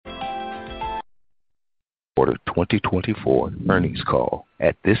Quarter 2024 earnings call.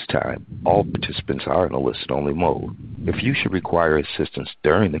 At this time, all participants are in a listen-only mode. If you should require assistance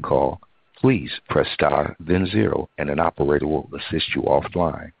during the call, please press star, then 0, and an operator will assist you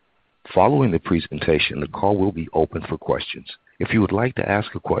offline. Following the presentation, the call will be open for questions. If you would like to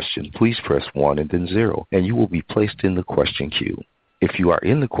ask a question, please press 1 and then 0, and you will be placed in the question queue. If you are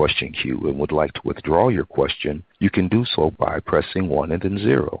in the question queue and would like to withdraw your question, you can do so by pressing 1 and then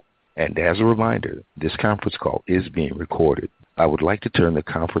 0. And as a reminder, this conference call is being recorded. I would like to turn the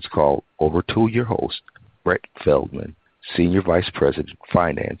conference call over to your host, Brett Feldman, Senior Vice President,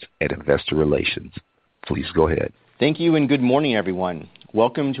 Finance and Investor Relations. Please go ahead. Thank you and good morning, everyone.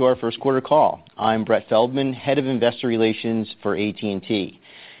 Welcome to our first quarter call. I'm Brett Feldman, Head of Investor Relations for AT&T.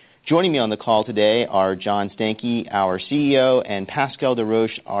 Joining me on the call today are John Stankey, our CEO, and Pascal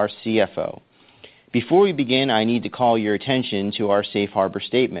Desroches, our CFO. Before we begin, I need to call your attention to our safe harbor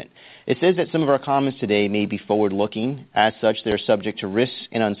statement. It says that some of our comments today may be forward-looking. As such, they're subject to risks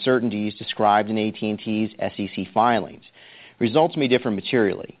and uncertainties described in AT&T's SEC filings. Results may differ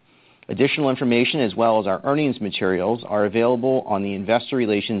materially. Additional information as well as our earnings materials are available on the Investor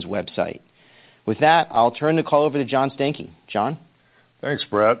Relations website. With that, I'll turn the call over to John Stankey. John? Thanks,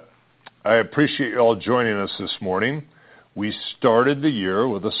 Brett. I appreciate you all joining us this morning. We started the year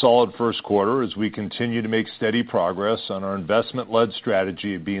with a solid first quarter as we continue to make steady progress on our investment-led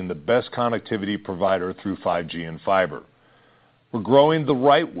strategy of being the best connectivity provider through 5G and fiber. We're growing the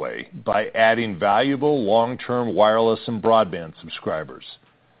right way by adding valuable long-term wireless and broadband subscribers.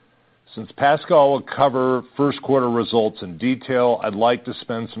 Since Pascal will cover first quarter results in detail, I'd like to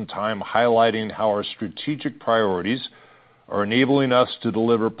spend some time highlighting how our strategic priorities are enabling us to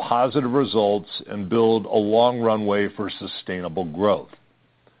deliver positive results and build a long runway for sustainable growth.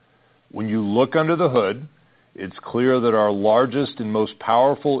 When you look under the hood, it's clear that our largest and most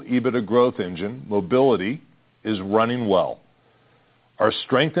powerful EBITDA growth engine, mobility, is running well. Our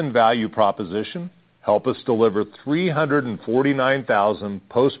strength and value proposition help us deliver 349,000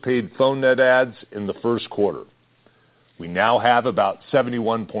 postpaid phone net adds in the first quarter. We now have about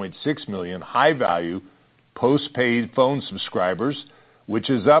 71.6 million high-value postpaid phone subscribers, which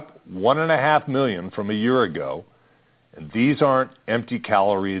is up 1.5 million from a year ago, and these aren't empty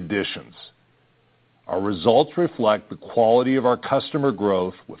calorie additions. Our results reflect the quality of our customer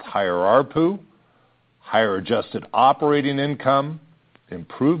growth with higher ARPU, higher adjusted operating income,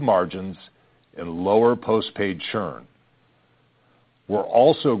 improved margins, and lower postpaid churn. We're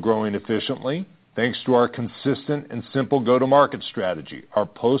also growing efficiently thanks to our consistent and simple go-to-market strategy. Our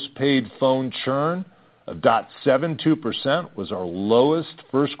postpaid phone churn of 0.72% was our lowest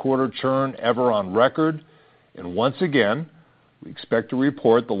first quarter churn ever on record, and once again, we expect to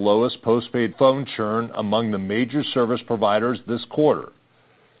report the lowest postpaid phone churn among the major service providers this quarter.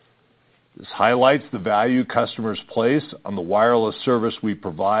 This highlights the value customers place on the wireless service we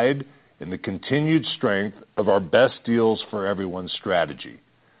provide and the continued strength of our best deals for everyone strategy.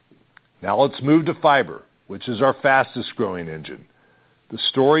 Now let's move to fiber, which is our fastest growing engine. The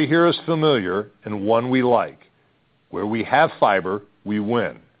story here is familiar and one we like. Where we have fiber, we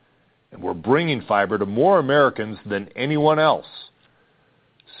win. And we're bringing fiber to more Americans than anyone else.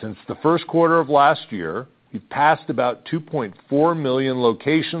 Since the first quarter of last year, we've passed about 2.4 million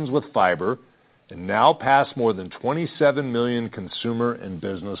locations with fiber and now pass more than 27 million consumer and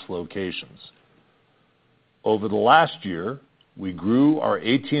business locations. Over the last year, we grew our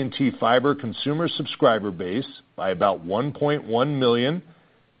AT&T Fiber consumer subscriber base by about 1.1 million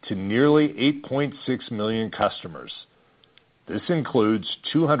to nearly 8.6 million customers. This includes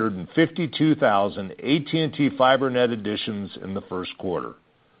 252,000 AT&T Fiber net additions in the first quarter.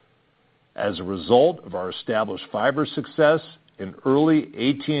 As a result of our established fiber success and early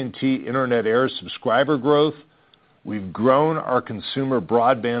AT&T Internet Air subscriber growth, we've grown our consumer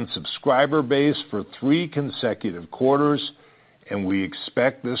broadband subscriber base for 3 consecutive quarters, and we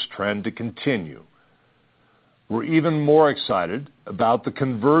expect this trend to continue. We're even more excited about the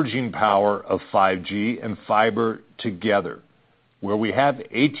converging power of 5G and fiber together. Where we have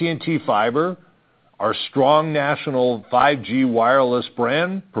AT&T Fiber, our strong national 5G wireless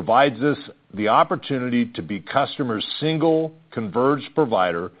brand provides us the opportunity to be customers' single converged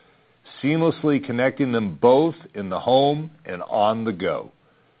provider, seamlessly connecting them both in the home and on the go.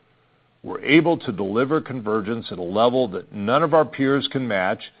 We're able to deliver convergence at a level that none of our peers can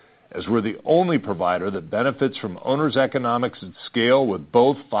match, as we're the only provider that benefits from owners' economics at scale with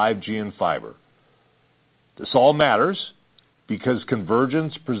both 5G and fiber. This all matters because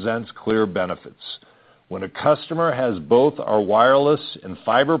convergence presents clear benefits. When a customer has both our wireless and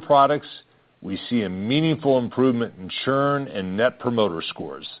fiber products, we see a meaningful improvement in churn and net promoter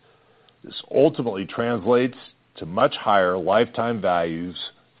scores. This ultimately translates to much higher lifetime values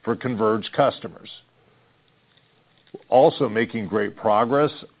for converged customers. We're also making great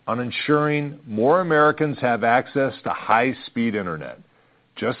progress on ensuring more Americans have access to high-speed internet.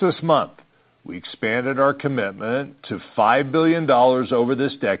 Just this month, we expanded our commitment to $5 billion over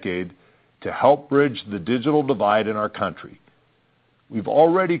this decade to help bridge the digital divide in our country. We've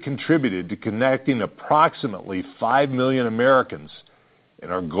already contributed to connecting approximately 5 million Americans,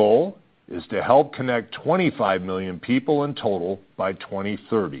 and our goal is to help connect 25 million people in total by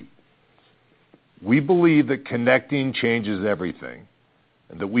 2030. We believe that connecting changes everything,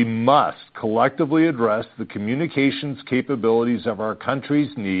 and that we must collectively address the communications capabilities of our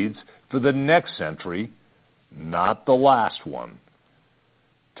country's needs for the next century, not the last one.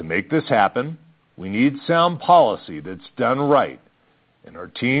 To make this happen, we need sound policy that's done right, and our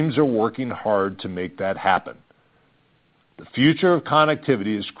teams are working hard to make that happen. The future of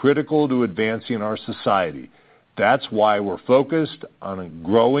connectivity is critical to advancing our society. That's why we're focused on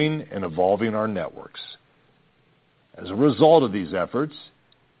growing and evolving our networks. As a result of these efforts,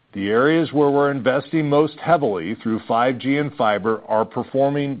 the areas where we're investing most heavily through 5G and fiber are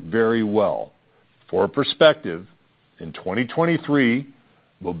performing very well. For perspective, in 2023,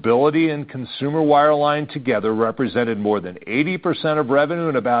 mobility and consumer wireline together represented more than 80% of revenue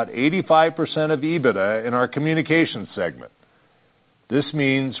and about 85% of EBITDA in our communications segment. This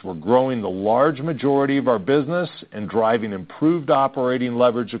means we're growing the large majority of our business and driving improved operating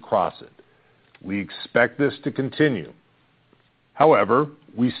leverage across it. We expect this to continue. However,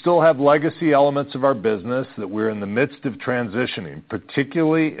 we still have legacy elements of our business that we're in the midst of transitioning,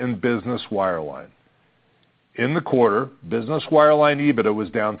 particularly in business wireline. In the quarter, business wireline EBITDA was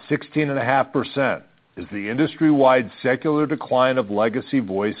down 16.5% as the industry-wide secular decline of legacy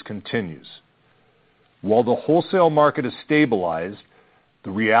voice continues. While the wholesale market has stabilized,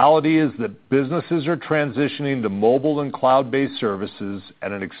 the reality is that businesses are transitioning to mobile and cloud-based services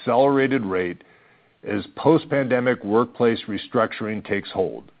at an accelerated rate as post-pandemic workplace restructuring takes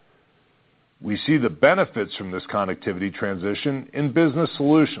hold. We see the benefits from this connectivity transition in business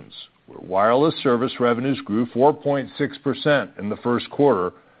solutions, where wireless service revenues grew 4.6% in the first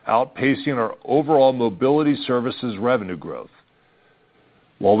quarter, outpacing our overall mobility services revenue growth.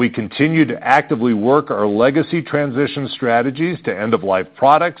 While we continue to actively work our legacy transition strategies to end-of-life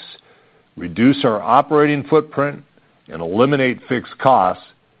products, reduce our operating footprint, and eliminate fixed costs,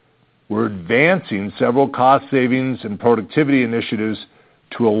 we're advancing several cost savings and productivity initiatives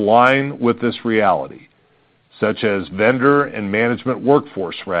to align with this reality, such as vendor and management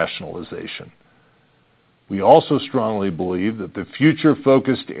workforce rationalization. We also strongly believe that the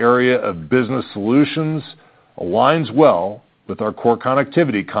future-focused area of business solutions aligns well with our core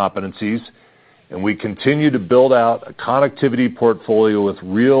connectivity competencies, and we continue to build out a connectivity portfolio with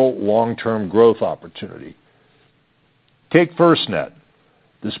real long-term growth opportunity. Take FirstNet.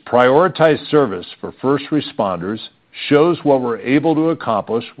 This prioritized service for first responders shows what we're able to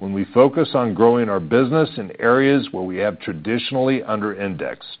accomplish when we focus on growing our business in areas where we have traditionally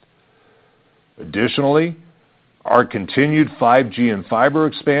under-indexed. Additionally, our continued 5G and fiber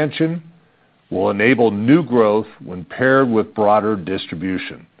expansion will enable new growth when paired with broader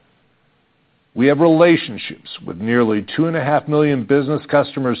distribution. We have relationships with nearly 2.5 million business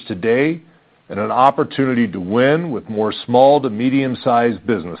customers today and an opportunity to win with more small to medium-sized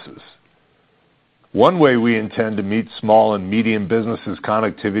businesses. One way we intend to meet small and medium businesses'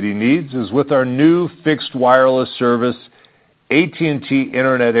 connectivity needs is with our new fixed wireless service, AT&T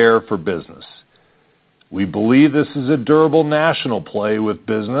Internet Air for Business. We believe this is a durable national play with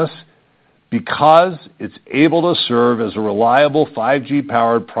business because it's able to serve as a reliable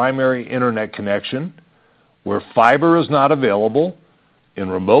 5G-powered primary internet connection where fiber is not available, in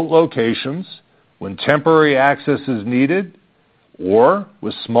remote locations, when temporary access is needed, or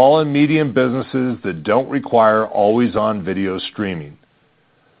with small and medium businesses that don't require always-on video streaming.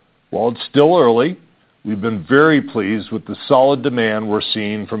 While it's still early, we've been very pleased with the solid demand we're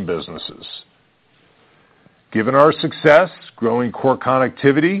seeing from businesses. Given our success growing core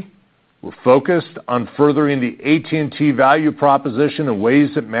connectivity, we're focused on furthering the AT&T value proposition in ways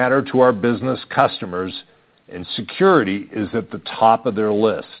that matter to our business customers, and security is at the top of their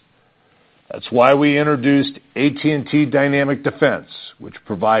list. That's why we introduced AT&T Dynamic Defense, which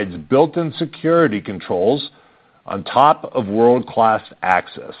provides built-in security controls on top of world-class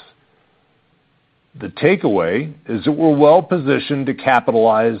access. The takeaway is that we're well positioned to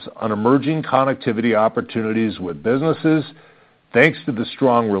capitalize on emerging connectivity opportunities with businesses thanks to the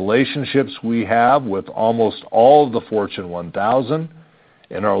strong relationships we have with almost all of the Fortune 1000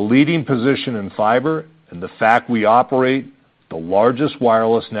 and our leading position in fiber and the fact we operate the largest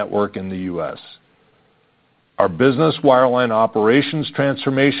wireless network in the U.S. Our business wireline operations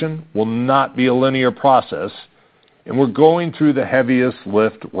transformation will not be a linear process, and we're going through the heaviest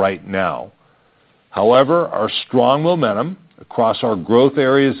lift right now. However, our strong momentum across our growth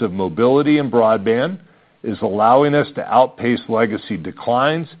areas of mobility and broadband is allowing us to outpace legacy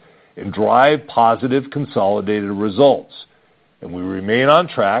declines and drive positive consolidated results, and we remain on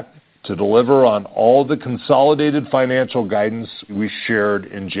track to deliver on all the consolidated financial guidance we shared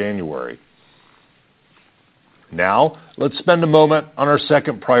in January. Now, let's spend a moment on our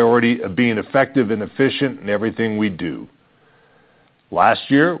second priority of being effective and efficient in everything we do.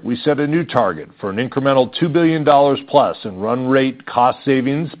 Last year, we set a new target for an incremental $2 billion plus in run rate cost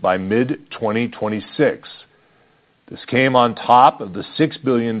savings by mid-2026. This came on top of the $6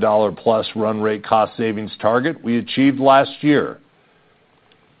 billion plus run rate cost savings target we achieved last year.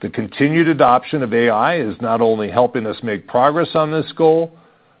 The continued adoption of AI is not only helping us make progress on this goal,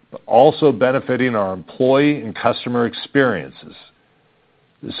 but also benefiting our employee and customer experiences.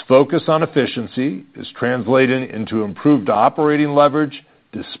 This focus on efficiency is translating into improved operating leverage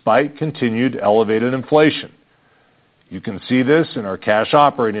despite continued elevated inflation. You can see this in our cash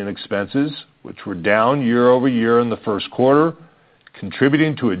operating expenses, which were down year over year in the first quarter,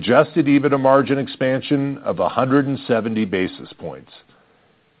 contributing to adjusted EBITDA margin expansion of 170 basis points.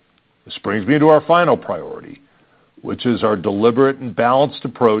 This brings me to our final priority, which is our deliberate and balanced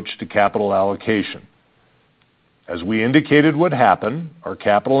approach to capital allocation. As we indicated would happen, our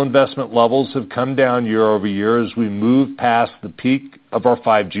capital investment levels have come down year over year as we move past the peak of our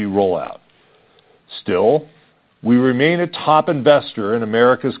 5G rollout. Still, we remain a top investor in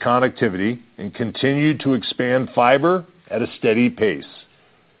America's connectivity and continue to expand fiber at a steady pace.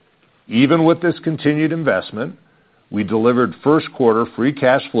 Even with this continued investment, we delivered first quarter free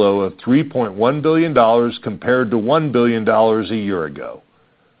cash flow of $3.1 billion compared to $1 billion a year ago.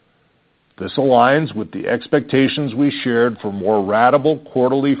 This aligns with the expectations we shared for more ratable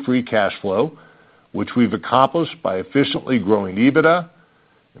quarterly free cash flow, which we've accomplished by efficiently growing EBITDA,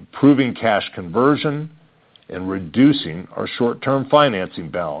 improving cash conversion, and reducing our short-term financing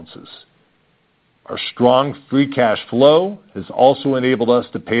balances. Our strong free cash flow has also enabled us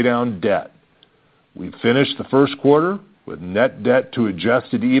to pay down debt. We finished the first quarter with net debt to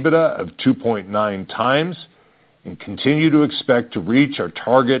adjusted EBITDA of 2.9 times and continue to expect to reach our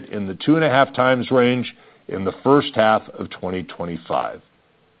target in the 2.5 times range in the first half of 2025.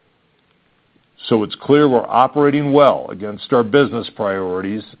 So it's clear we're operating well against our business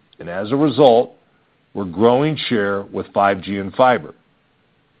priorities, and as a result, we're growing share with 5G and fiber.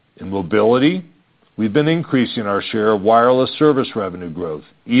 In mobility, we've been increasing our share of wireless service revenue growth,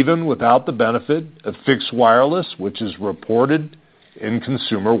 even without the benefit of fixed wireless, which is reported in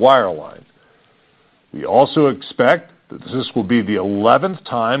consumer wireline. We also expect that this will be the 11th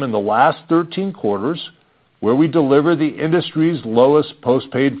time in the last 13 quarters where we deliver the industry's lowest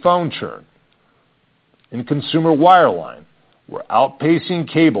postpaid phone churn. In consumer wireline, we're outpacing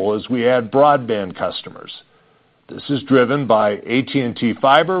cable as we add broadband customers. This is driven by AT&T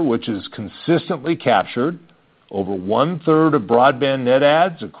Fiber, which has consistently captured over one-third of broadband net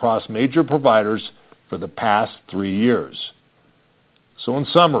adds across major providers for the past 3 years. So in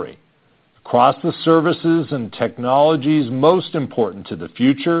summary, across the services and technologies most important to the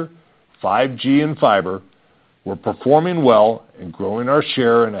future, 5G and fiber, we're performing well and growing our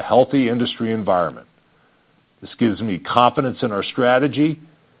share in a healthy industry environment. This gives me confidence in our strategy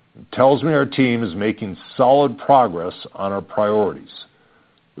and tells me our team is making solid progress on our priorities.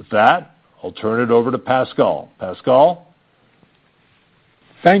 With that, I'll turn it over to Pascal. Pascal?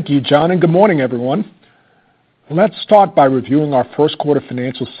 Thank you, John, and good morning, everyone. Let's start by reviewing our first quarter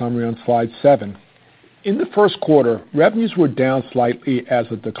financial summary on slide 7. In the first quarter, revenues were down slightly as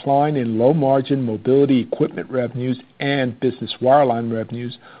a decline in low-margin mobility equipment revenues and business wireline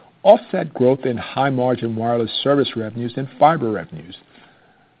revenues offset growth in high-margin wireless service revenues and fiber revenues.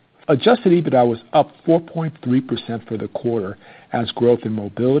 Adjusted EBITDA was up 4.3% for the quarter as growth in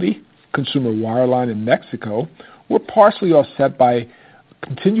mobility, consumer wireline in Mexico were partially offset by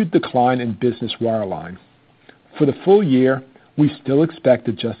continued decline in business wireline. For the full year, we still expect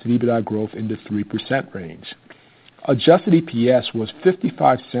adjusted EBITDA growth in the 3% range. Adjusted EPS was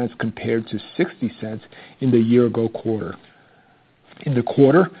 55 cents compared to 60 cents in the year-ago quarter. In the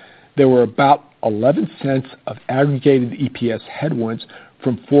quarter, there were about 11 cents of aggregated EPS headwinds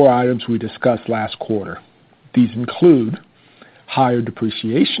from 4 items we discussed last quarter. These include higher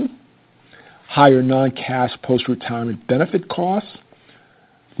depreciation, higher non-cash post-retirement benefit costs,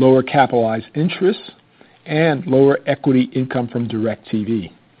 lower capitalized interest, and lower equity income from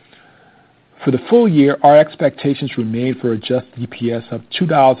DirecTV. For the full year, our expectations remain for adjusted EPS of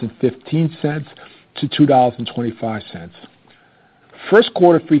 $2.15 to $2.25. First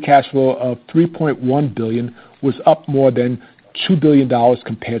quarter free cash flow of $3.1 billion was up more than $2 billion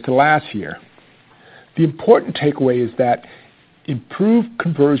compared to last year. The important takeaway is that improved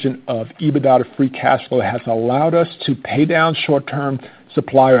conversion of EBITDA to free cash flow has allowed us to pay down short-term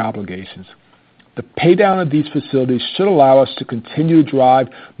supplier obligations. The paydown of these facilities should allow us to continue to drive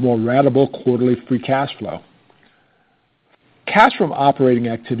more ratable quarterly free cash flow. Cash from operating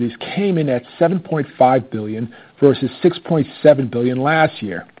activities came in at $7.5 billion versus $6.7 billion last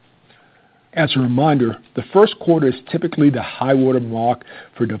year. As a reminder, the first quarter is typically the high water mark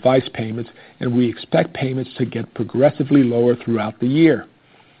for device payments, and we expect payments to get progressively lower throughout the year.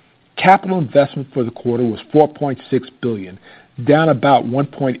 Capital investment for the quarter was $4.6 billion, down about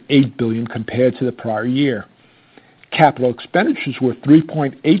 $1.8 billion compared to the prior year. Capital expenditures were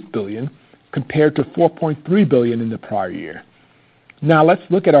 $3.8 billion compared to $4.3 billion in the prior year. Now let's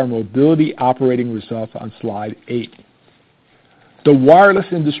look at our mobility operating results on slide 8. The wireless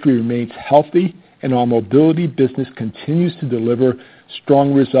industry remains healthy, and our mobility business continues to deliver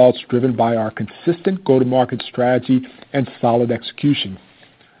strong results driven by our consistent go-to-market strategy and solid execution.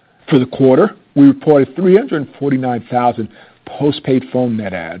 For the quarter, we reported 349,000 postpaid phone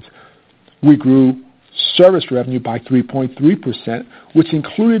net adds. We grew service revenue by 3.3%, which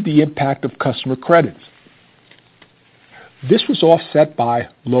included the impact of customer credits. This was offset by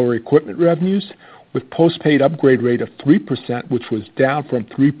lower equipment revenues, with postpaid upgrade rate of 3%, which was down from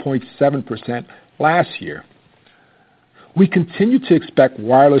 3.7% last year. We continue to expect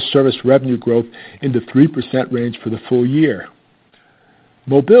wireless service revenue growth in the 3% range for the full year.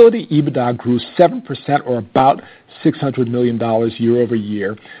 Mobility EBITDA grew 7%, or about $600 million year over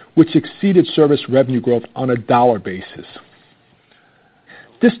year, which exceeded service revenue growth on a dollar basis.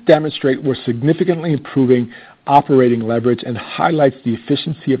 This demonstrates we're significantly improving operating leverage and highlights the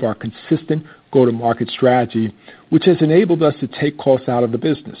efficiency of our consistent go-to-market strategy, which has enabled us to take costs out of the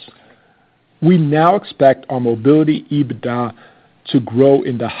business. We now expect our mobility EBITDA to grow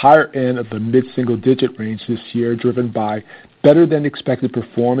in the higher end of the mid-single-digit range this year, driven by better-than-expected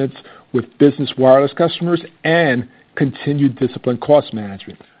performance with business wireless customers and continued disciplined cost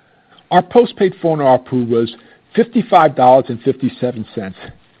management. Our postpaid phone ARPU was $55.57.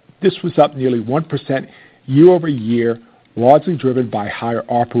 This was up nearly 1% year over year, largely driven by higher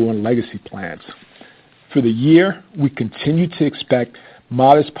ARPU on legacy plans. For the year, we continue to expect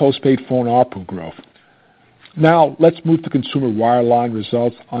modest postpaid phone ARPU growth. Now, let's move to consumer wireline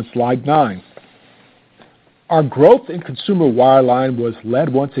results on slide 9. Our growth in consumer wireline was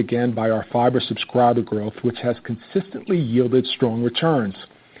led once again by our fiber subscriber growth, which has consistently yielded strong returns.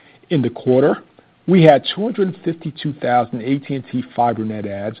 In the quarter, we had 252,000 AT&T fiber net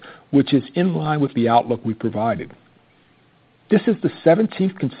adds, which is in line with the outlook we provided. This is the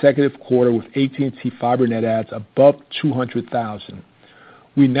 17th consecutive quarter with AT&T fiber net adds above 200,000.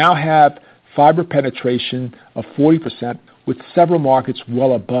 We now have fiber penetration of 40%, with several markets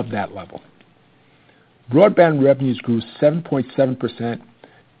well above that level. Broadband revenues grew 7.7%,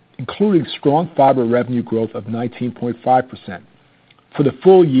 including strong fiber revenue growth of 19.5%. For the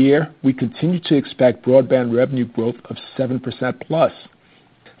full year, we continue to expect broadband revenue growth of 7% plus.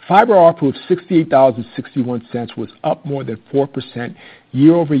 Fiber ARPU of $68.61 was up more than 4%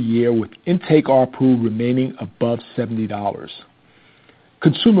 year over year, with intake ARPU remaining above $70.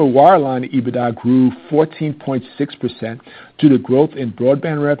 Consumer wireline EBITDA grew 14.6% due to growth in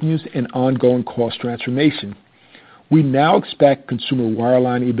broadband revenues and ongoing cost transformation. We now expect consumer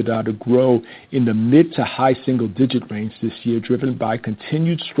wireline EBITDA to grow in the mid to high single-digit range this year, driven by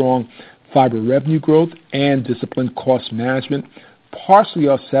continued strong fiber revenue growth and disciplined cost management, partially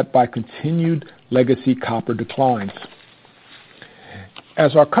offset by continued legacy copper declines.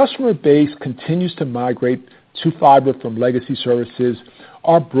 As our customer base continues to migrate to fiber from legacy services,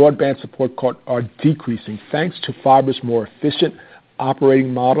 our broadband support costs are decreasing thanks to fiber's more efficient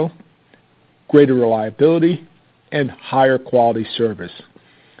operating model, greater reliability, and higher quality service.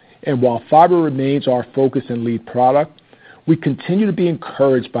 And while fiber remains our focus and lead product, we continue to be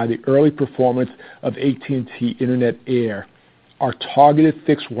encouraged by the early performance of AT&T Internet Air, our targeted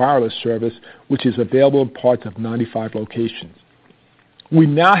fixed wireless service, which is available in parts of 95 locations. We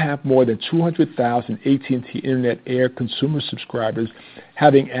now have more than 200,000 AT&T Internet Air consumer subscribers,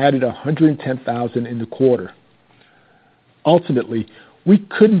 having added 110,000 in the quarter. Ultimately, we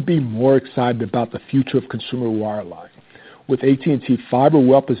couldn't be more excited about the future of consumer wireline, with AT&T Fiber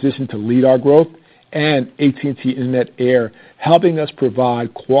well positioned to lead our growth and AT&T Internet Air helping us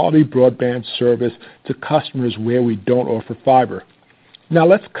provide quality broadband service to customers where we don't offer fiber. Now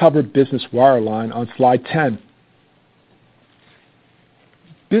let's cover Business Wireline on slide 10.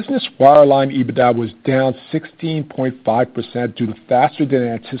 Business Wireline EBITDA was down 16.5% due to faster than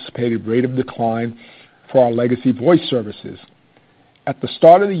anticipated rate of decline for our legacy voice services. At the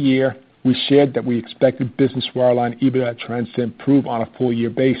start of the year, we shared that we expected Business Wireline EBITDA trends to improve on a full-year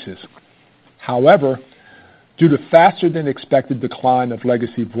basis. However, due to faster than expected decline of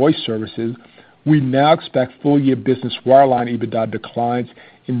legacy voice services, we now expect full-year Business Wireline EBITDA declines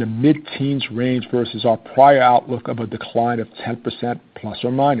in the mid-teens range versus our prior outlook of a decline of 10% plus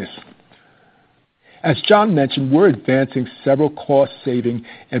or minus. As John mentioned, we're advancing several cost-saving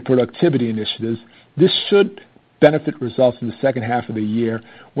and productivity initiatives. This should benefit results in the second half of the year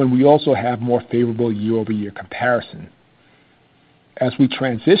when we also have more favorable year-over-year comparison. As we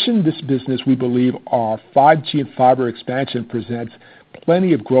transition this business, we believe our 5G and fiber expansion presents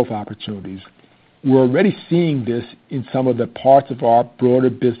plenty of growth opportunities. We're already seeing this in some of the parts of our broader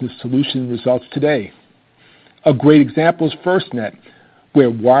business solution results today. A great example is FirstNet,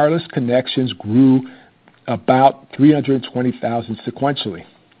 where wireless connections grew about 320,000 sequentially.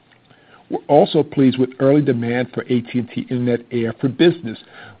 We're also pleased with early demand for AT&T Internet Air for Business,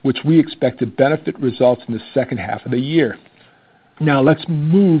 which we expect to benefit results in the second half of the year. Now let's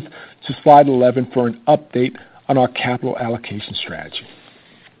move to slide 11 for an update on our capital allocation strategy.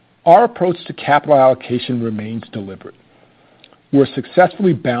 Our approach to capital allocation remains deliberate. We're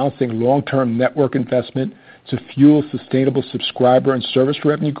successfully balancing long-term network investment to fuel sustainable subscriber and service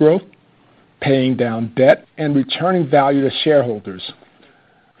revenue growth, paying down debt, and returning value to shareholders.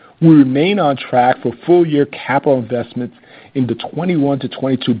 We remain on track for full-year capital investments in the $21 to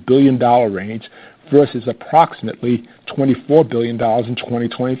 $22 billion range versus approximately $24 billion in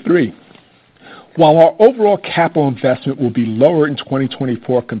 2023. While our overall capital investment will be lower in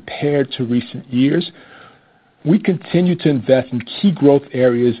 2024 compared to recent years, we continue to invest in key growth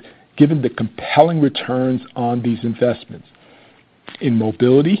areas given the compelling returns on these investments. In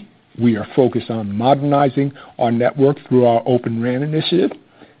mobility, we are focused on modernizing our network through our Open RAN initiative.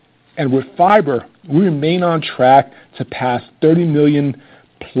 And with fiber, we remain on track to pass 30 million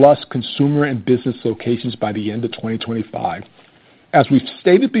plus consumer and business locations by the end of 2025. As we've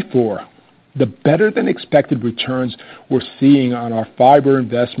stated before, the better-than-expected returns we're seeing on our fiber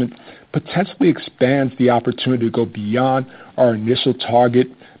investment potentially expands the opportunity to go beyond our initial target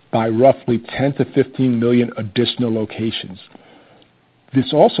by roughly 10 to 15 million additional locations.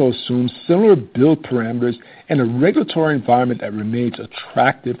 This also assumes similar build parameters and a regulatory environment that remains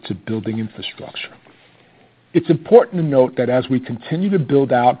attractive to building infrastructure. It's important to note that as we continue to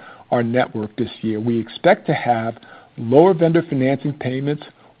build out our network this year, we expect to have lower vendor financing payments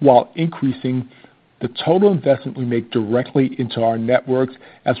while increasing the total investment we make directly into our networks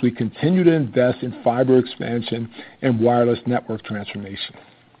as we continue to invest in fiber expansion and wireless network transformation.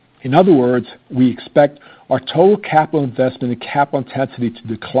 In other words, we expect our total capital investment and capital intensity to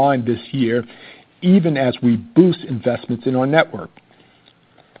decline this year, even as we boost investments in our network.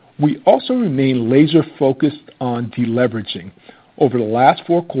 We also remain laser-focused on deleveraging. Over the last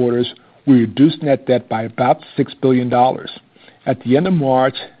 4 quarters, we reduced net debt by about $6 billion. At the end of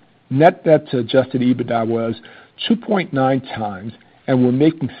March, net debt to adjusted EBITDA was 2.9 times, and we're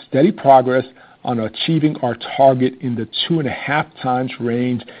making steady progress on achieving our target in the 2.5 times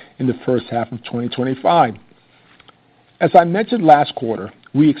range in the first half of 2025. As I mentioned last quarter,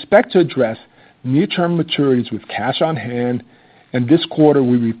 we expect to address near-term maturities with cash on hand, and this quarter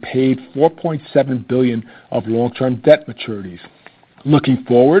we repaid $4.7 billion of long-term debt maturities. Looking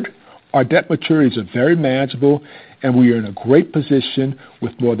forward, our debt maturities are very manageable, and we are in a great position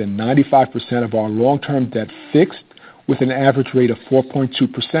with more than 95% of our long-term debt fixed with an average rate of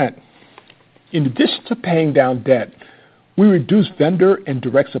 4.2%. In addition to paying down debt, we reduced vendor and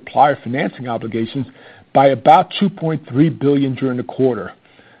direct supplier financing obligations by about $2.3 billion during the quarter.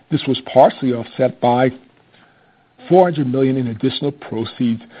 This was partially offset by $400 million in additional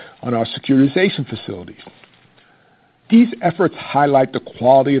proceeds on our securitization facilities. These efforts highlight the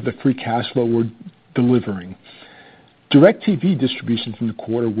quality of the free cash flow we're delivering. DirecTV distributions in the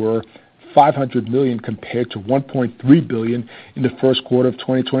quarter were $500 million compared to $1.3 billion in the first quarter of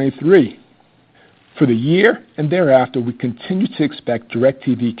 2023. For the year and thereafter, we continue to expect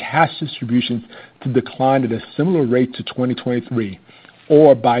DirecTV cash distributions to decline at a similar rate to 2023,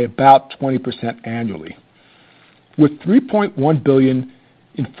 or by about 20% annually. With $3.1 billion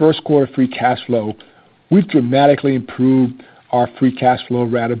in first quarter free cash flow, we've dramatically improved our free cash flow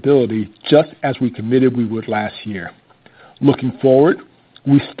ratability, just as we committed we would last year. Looking forward,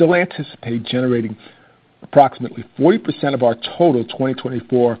 we still anticipate generating approximately 40% of our total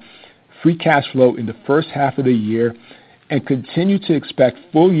 2024 free cash flow in the first half of the year and continue to expect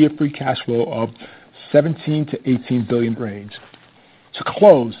full-year free cash flow of $17 to $18 billion range. To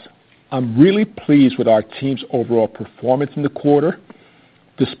close, I'm really pleased with our team's overall performance in the quarter.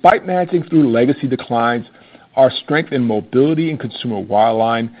 Despite managing through legacy declines, our strength in mobility and consumer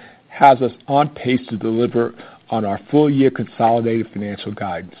wireline has us on pace to deliver on our full-year consolidated financial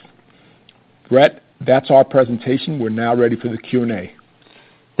guidance. Brett, that's our presentation. We're now ready for the Q&A.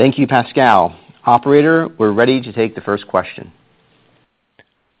 Thank you, Pascal. Operator, we're ready to take the first question.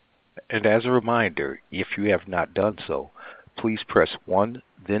 And as a reminder, if you have not done so, please press 1,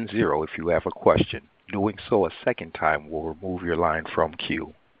 then 0 if you have a question. Doing so a second time will remove your line from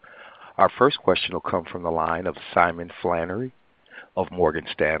queue. Our first question will come from the line of Simon Flannery of Morgan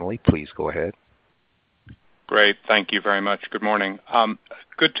Stanley. Please go ahead. Great. Thank you very much. Good morning.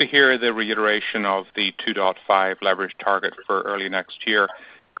 Good to hear the reiteration of the 2.5 leverage target for early next year.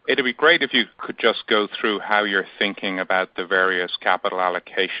 It'd be great if you could just go through how you're thinking about the various capital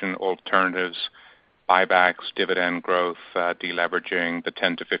allocation alternatives, buybacks, dividend growth, deleveraging, the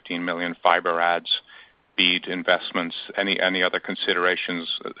 10 to 15 million fiber adds, BEAD investments, any other considerations,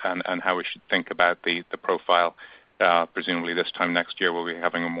 and how we should think about the profile. Presumably this time next year we'll be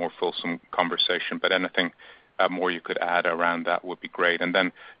having a more fulsome conversation, but anything more you could add around that would be great. And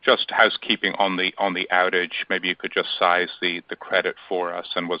then just housekeeping on the outage, maybe you could just size the credit for us,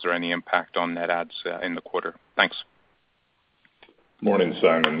 and was there any impact on net adds in the quarter? Thanks. Morning,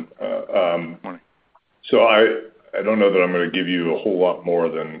 Simon. Morning. So I don't know that I'm going to give you a whole lot more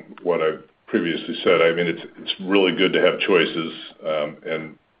than what I've previously said. I mean, it's really good to have choices,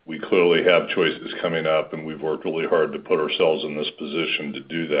 and we clearly have choices coming up, and we've worked really hard to put ourselves in this position to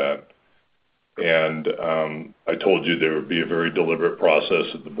do that. And I told you there would be a very deliberate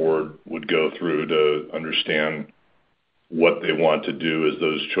process that the board would go through to understand what they want to do as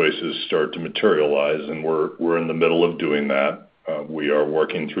those choices start to materialize, and we're in the middle of doing that. We are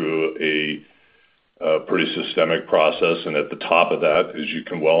working through a pretty systemic process, and at the top of that, as you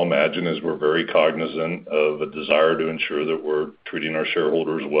can well imagine, is we're very cognizant of a desire to ensure that we're treating our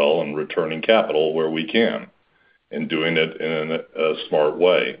shareholders well and returning capital where we can, and doing it in a smart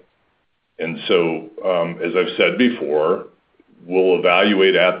way. And so, as I've said before, we'll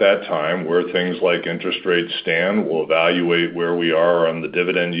evaluate at that time where things like interest rates stand. We'll evaluate where we are on the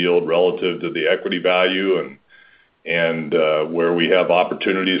dividend yield relative to the equity value, and where we have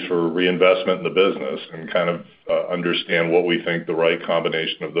opportunities for reinvestment in the business, and kind of understand what we think the right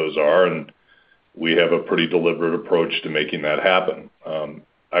combination of those are. And we have a pretty deliberate approach to making that happen.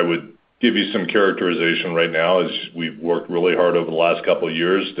 I would give you some characterization right now, as we've worked really hard over the last couple of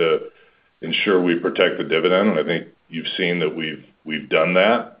years to ensure we protect the dividend, and I think you've seen that we've done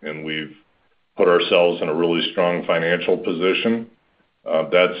that, and we've put ourselves in a really strong financial position.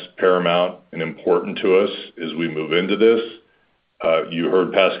 That's paramount and important to us as we move into this. You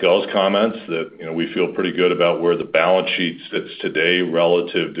heard Pascal's comments that we feel pretty good about where the balance sheet sits today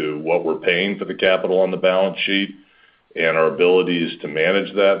relative to what we're paying for the capital on the balance sheet, and our abilities to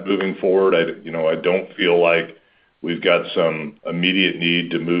manage that moving forward. I don't feel like we've got some immediate need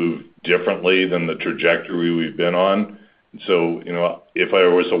to move differently than the trajectory we've been on. So, if I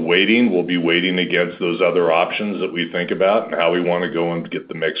was awaiting, we'll be waiting against those other options that we think about and how we want to go and get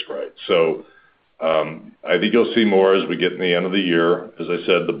the mix right. So, I think you'll see more as we get in the end of the year. As I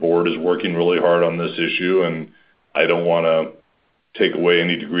said, the board is working really hard on this issue, and I don't want to take away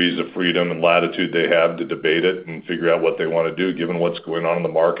any degrees of freedom and latitude they have to debate it and figure out what they want to do, given what's going on in the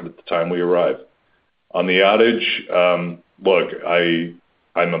market at the time we arrive. On the outage, look,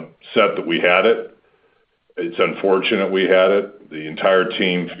 I'm upset that we had it. It's unfortunate we had it. The entire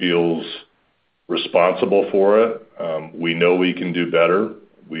team feels responsible for it. We know we can do better.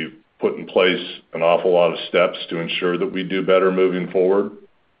 We've put in place an awful lot of steps to ensure that we do better moving forward.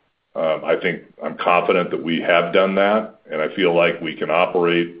 I'm confident that we have done that, and I feel like we can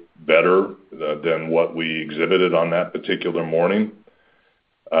operate better than what we exhibited on that particular morning.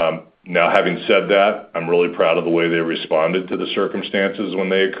 Now, having said that, I'm really proud of the way they responded to the circumstances when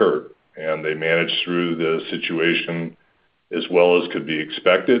they occurred, and they managed through the situation as well as could be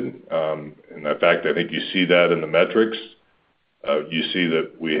expected. And in fact, I think you see that in the metrics. You see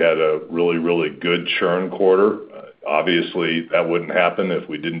that we had a really, really good churn quarter. Obviously, that wouldn't happen if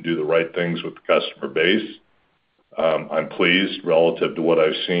we didn't do the right things with the customer base. I'm pleased relative to what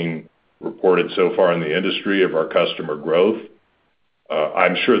I've seen reported so far in the industry of our customer growth.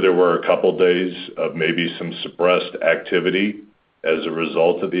 I'm sure there were a couple days of maybe some suppressed activity as a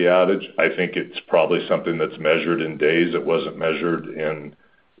result of the outage. I think it's probably something that's measured in days. It wasn't measured in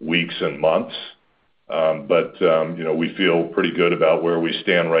weeks and months. But we feel pretty good about where we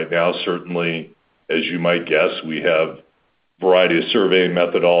stand right now. Certainly, as you might guess, we have variety of survey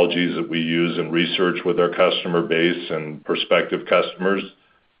methodologies that we use and research with our customer base and prospective customers.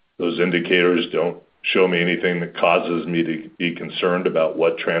 Those indicators don't show me anything that causes me to be concerned about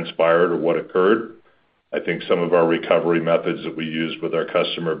what transpired or what occurred. I think some of our recovery methods that we used with our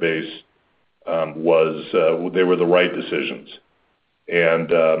customer base they were the right decisions.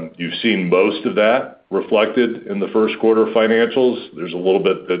 And you've seen most of that reflected in the first quarter financials. There's a little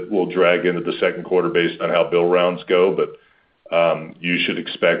bit that will drag into the second quarter based on how bill rounds go, but you should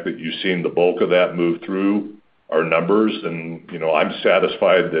expect that you've seen the bulk of that move through our numbers. And, I'm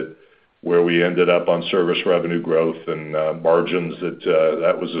satisfied that where we ended up on service revenue growth and margins,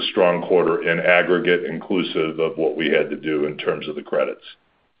 that was a strong quarter in aggregate, inclusive of what we had to do in terms of the credits.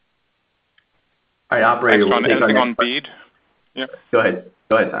 All right, operator. Anything on BEAD? Yeah. Go ahead,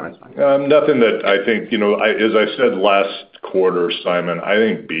 Simon. Nothing that I think, as I said last quarter, Simon, I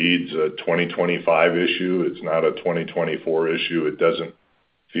think BEAD's a 2025 issue. It's not a 2024 issue. It doesn't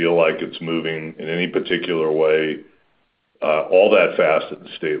feel like it's moving in any particular way all that fast at the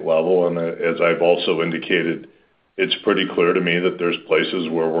state level. And as I've also indicated, it's pretty clear to me that there's places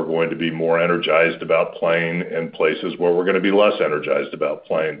where we're going to be more energized about playing and places where we're going to be less energized about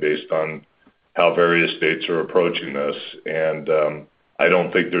playing based on how various states are approaching this. And I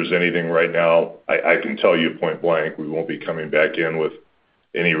don't think there's anything right now. I can tell you point blank, we won't be coming back in with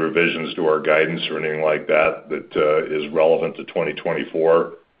any revisions to our guidance or anything like that is relevant to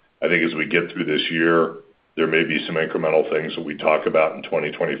 2024. I think as we get through this year, there may be some incremental things that we talk about in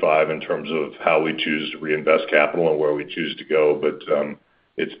 2025 in terms of how we choose to reinvest capital and where we choose to go. But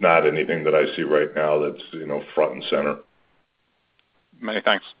it's not anything that I see right now that's, front and center. Many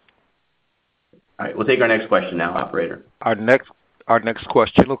thanks. All right, we'll take our next question now, operator. Our next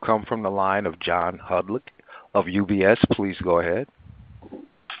question will come from the line of John Hodulik of UBS. Please go ahead.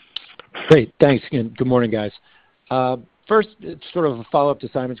 Great, thanks, and good morning, guys. First, it's sort of a follow-up to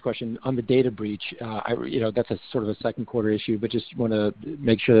Simon's question on the data breach. That's a sort of a second quarter issue, but just want to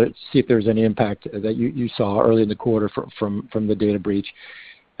make sure, see if there's any impact that you saw early in the quarter from the data breach.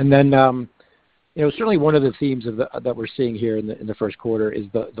 And then, certainly one of the themes that we're seeing here in the first quarter is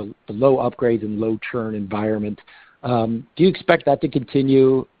the low upgrades and low churn environment. Do you expect that to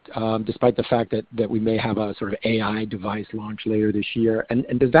continue despite the fact that we may have a sort of AI device launch later this year?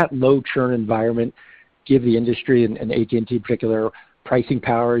 And does that low churn environment give the industry and AT&T in particular pricing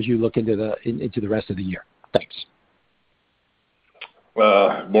power as you look into the rest of the year? Thanks.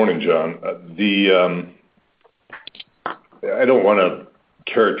 Morning, John. I don't want to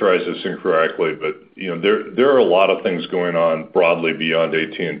characterize this incorrectly, but there are a lot of things going on broadly beyond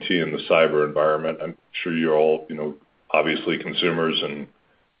AT&T in the cyber environment. I'm sure you're all, obviously consumers and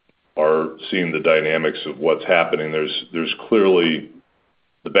are seeing the dynamics of what's happening. There's clearly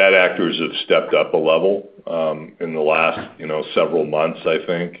the bad actors have stepped up a level in the last several months, I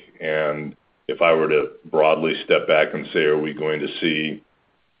think. And if I were to broadly step back and say, are we going to see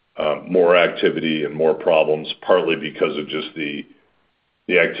more activity and more problems, partly because of just the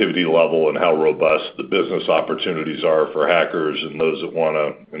activity level and how robust the business opportunities are for hackers and those that want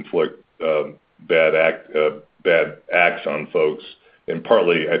to inflict bad acts on folks, and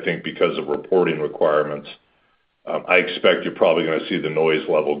partly, I think, because of reporting requirements. I expect you're probably going to see the noise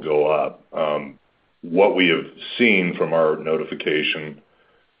level go up. What we have seen from our notification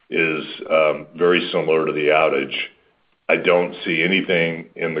is very similar to the outage. I don't see anything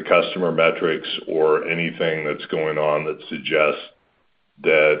in the customer metrics or anything that's going on that suggests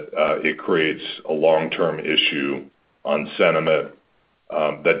that it creates a long-term issue on sentiment.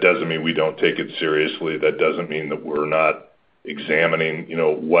 That doesn't mean we don't take it seriously. That doesn't mean that we're not examining,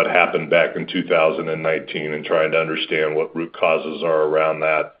 what happened back in 2019 and trying to understand what root causes are around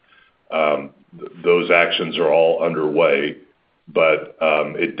that. Those actions are all underway, but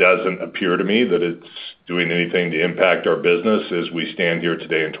it doesn't appear to me that it's doing anything to impact our business as we stand here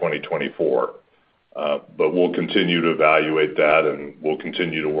today in 2024. But we'll continue to evaluate that, and we'll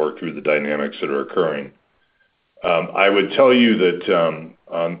continue to work through the dynamics that are occurring. I would tell you that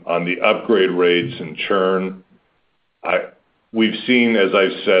on the upgrade rates and churn, we've seen, as I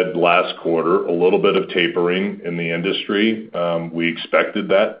said last quarter, a little bit of tapering in the industry. We expected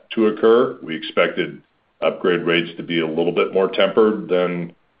that to occur. We expected upgrade rates to be a little bit more tempered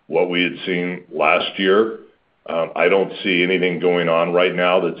than what we had seen last year. I don't see anything going on right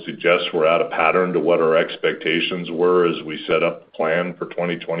now that suggests we're out of pattern to what our expectations were as we set up the plan for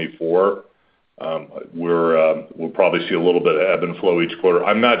 2024. We'll probably see a little bit of ebb and flow each quarter.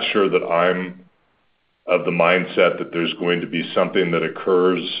 I'm not sure that I'm of the mindset that there's going to be something that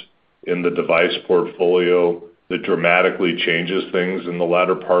occurs in the device portfolio that dramatically changes things in the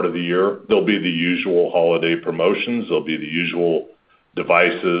latter part of the year. There'll be the usual holiday promotions. There'll be the usual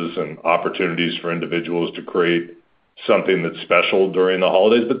devices and opportunities for individuals to create something that's special during the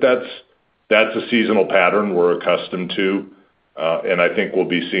holidays, but that's a seasonal pattern we're accustomed to. And I think we'll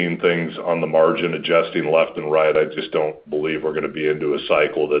be seeing things on the margin adjusting left and right. I just don't believe we're going to be into a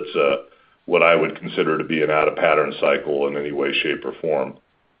cycle that's what I would consider to be an out-of-pattern cycle in any way, shape, or form.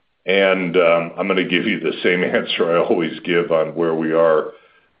 And I'm going to give you the same answer I always give on where we are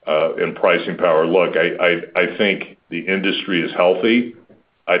in pricing power. Look, I think the industry is healthy.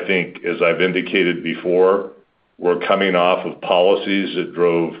 I think, as I've indicated before, we're coming off of policies that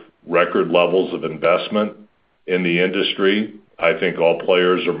drove record levels of investment in the industry. I think all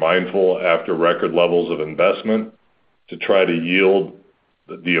players are mindful after record levels of investment to try to yield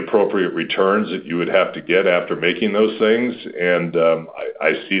the appropriate returns that you would have to get after making those things. And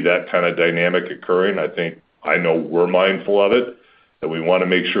I see that kind of dynamic occurring. I know we're mindful of it, that we want to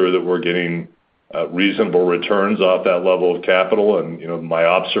make sure that we're getting reasonable returns off that level of capital. And, my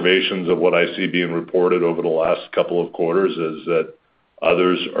observations of what I see being reported over the last couple of quarters is that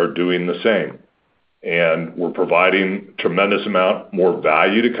others are doing the same. And we're providing tremendous amount more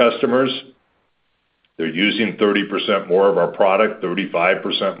value to customers. They're using 30% more of our product,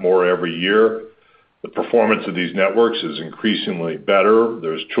 35% more every year. The performance of these networks is increasingly better.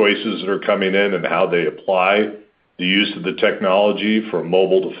 There's choices that are coming in and how they apply the use of the technology from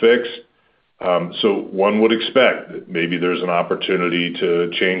mobile to fixed. So one would expect that maybe there's an opportunity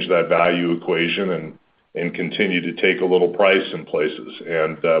to change that value equation and continue to take a little price in places.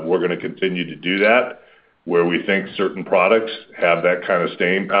 And we're going to continue to do that where we think certain products have that kind of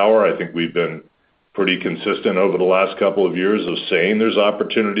staying power. I think we've been pretty consistent over the last couple of years of saying there's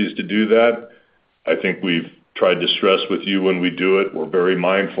opportunities to do that. I think we've tried to stress with you when we do it, we're very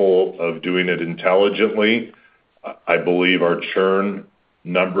mindful of doing it intelligently. I believe our churn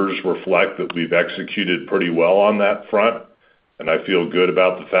numbers reflect that we've executed pretty well on that front. And I feel good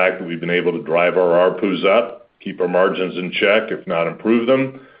about the fact that we've been able to drive our ARPUs up, keep our margins in check, if not improve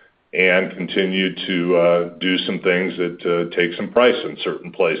them, and continue to do some things that take some price in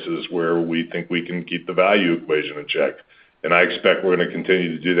certain places where we think we can keep the value equation in check. And I expect we're going to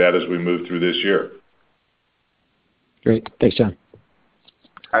continue to do that as we move through this year. Great. Thanks, John.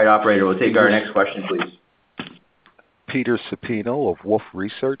 All right, operator, we'll take our next question, please. Peter Supino of Wolfe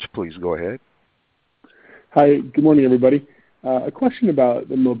Research, please go ahead. Hi, good morning, everybody. A question about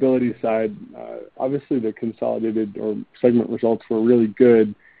the mobility side. Obviously, the consolidated or segment results were really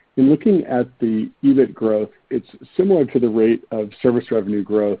good. In looking at the EBIT growth, it's similar to the rate of service revenue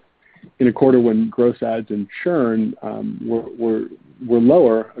growth in a quarter when gross adds and churn were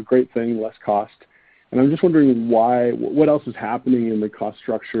lower, a great thing, less cost. And I'm just wondering what else is happening in the cost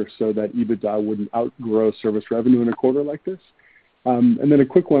structure so that EBITDA wouldn't outgrow service revenue in a quarter like this? And then a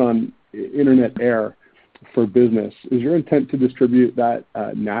quick one on Internet Air for business. Is your intent to distribute that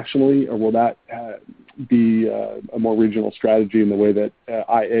nationally, or will that be a more regional strategy in the way that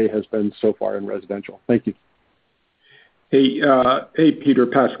IA has been so far in residential? Thank you. Hey, Peter,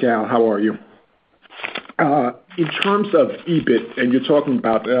 Pascal, how are you? In terms of EBIT, and you're talking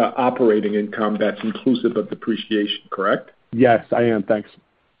about operating income that's inclusive of depreciation, correct? Yes, I am. Thanks.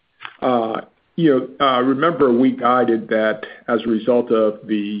 Remember we guided that as a result of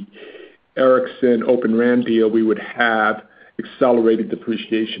the Ericsson Open RAN deal, we would have accelerated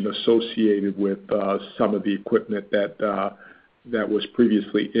depreciation associated with some of the equipment that was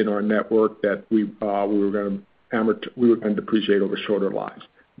previously in our network that we were going to depreciate over shorter lives.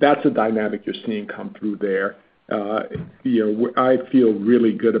 That's a dynamic you're seeing come through there. I feel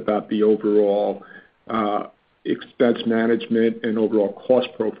really good about the overall expense management and overall cost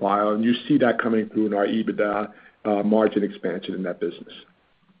profile, and you see that coming through in our EBITDA margin expansion in that business.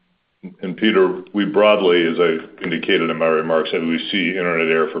 And Peter, we broadly, as I indicated in my remarks, that we see Internet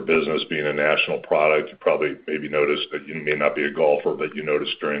Air for Business being a national product. You probably maybe noticed that you may not be a golfer, but you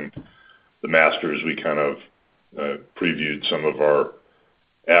noticed during the Masters we kind of previewed some of our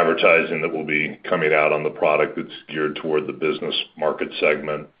advertising that will be coming out on the product that's geared toward the business market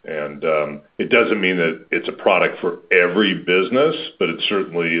segment. And it doesn't mean that it's a product for every business, but it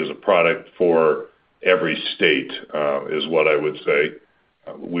certainly is a product for every state, is what I would say.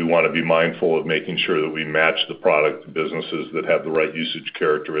 We want to be mindful of making sure that we match the product to businesses that have the right usage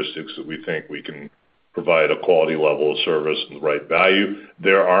characteristics that we think we can provide a quality level of service and the right value.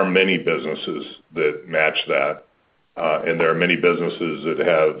 There are many businesses that match that, and there are many businesses that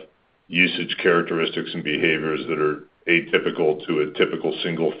have usage characteristics and behaviors that are atypical to a typical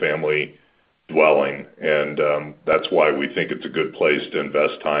single-family dwelling, and that's why we think it's a good place to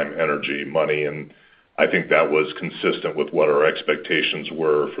invest time, energy, money, and I think that was consistent with what our expectations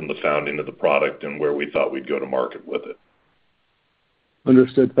were from the founding of the product and where we thought we'd go to market with it.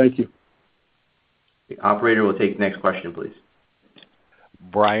 Understood. Thank you. Operator, we'll take the next question, please.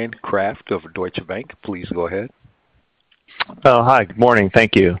 Brian Kraft of Deutsche Bank, please go ahead. Oh, hi. Good morning.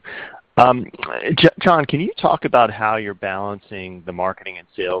 Thank you. John, can you talk about how you're balancing the marketing and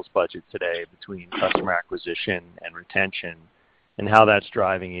sales budget today between customer acquisition and retention, and how that's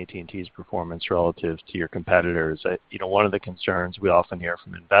driving AT&T's performance relative to your competitors? One of the concerns we often hear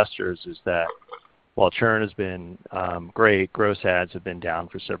from investors is that while churn has been great, gross adds have been down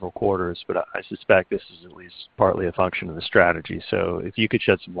for several quarters, but I suspect this is at least partly a function of the strategy. So if you could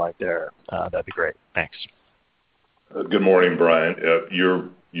shed some light there, that'd be great. Thanks. Good morning, Brian.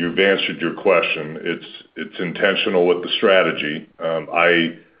 You've answered your question. It's intentional with the strategy.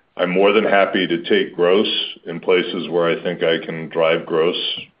 I'm more than happy to take gross in places where I think I can drive gross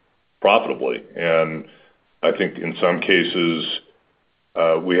profitably. And I think in some cases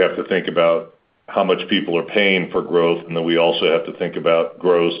we have to think about how much people are paying for growth, and then we also have to think about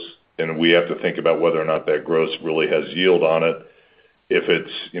gross, and we have to think about whether or not that gross really has yield on it. If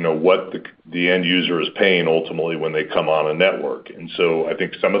it's what the end user is paying ultimately when they come on a network. And so I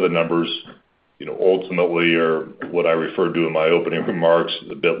think some of the numbers ultimately are what I referred to in my opening remarks,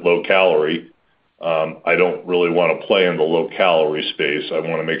 a bit low calorie. I don't really want to play in the low calorie space. I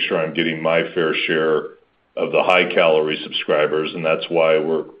want to make sure I'm getting my fair share of the high calorie subscribers, and that's why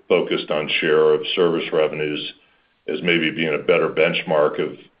we're focused on share of service revenues as maybe being a better benchmark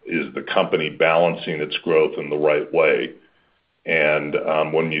of is the company balancing its growth in the right way. And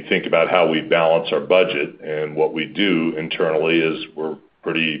when you think about how we balance our budget, and what we do internally is we're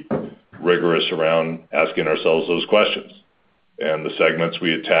pretty rigorous around asking ourselves those questions. And the segments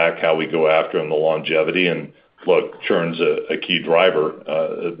we attack, how we go after them, the longevity, and look, churn's a key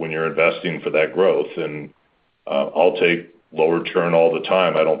driver when you're investing for that growth. And I'll take lower churn all the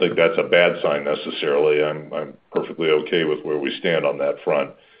time. I don't think that's a bad sign necessarily. I'm perfectly okay with where we stand on that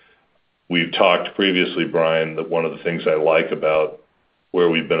front. We've talked previously, Brian, that one of the things I like about where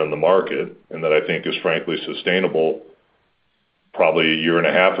we've been in the market, and that I think is frankly sustainable, probably a year and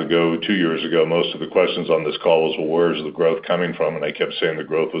a half ago, 2 years ago, most of the questions on this call was, well, where's the growth coming from? And I kept saying the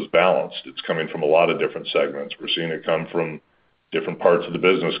growth was balanced. It's coming from a lot of different segments. We're seeing it come from different parts of the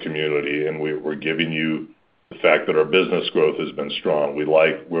business community, and we're giving you the fact that our business growth has been strong. We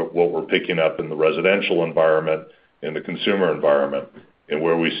like what we're picking up in the residential environment, in the consumer environment, and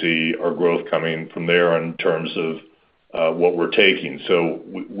where we see our growth coming from there in terms of what we're taking. So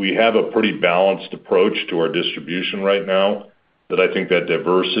we have a pretty balanced approach to our distribution right now, that I think that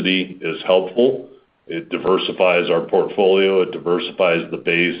diversity is helpful. It diversifies our portfolio, it diversifies the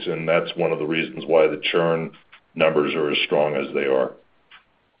base, and that's one of the reasons why the churn numbers are as strong as they are.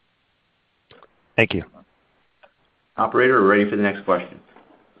 Thank you. Operator, we're ready for the next question.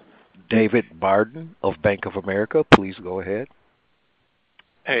 David Barden of Bank of America, please go ahead.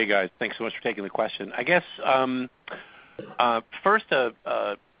 Hey, guys. Thanks so much for taking the question. I guess first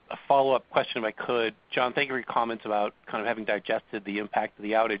a follow-up question, if I could. John, thank you for your comments about kind of having digested the impact of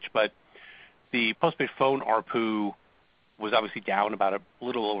the outage, but the postpaid phone ARPU was obviously down about a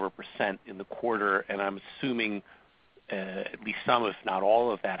little over 1% in the quarter, and I'm assuming at least some, if not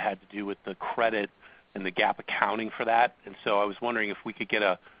all of that, had to do with the credit and the GAAP accounting for that. And so I was wondering if we could get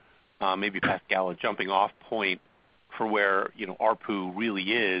maybe, Pascal, a jumping off point for where ARPU really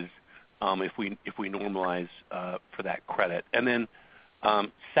is if we normalize for that credit. And then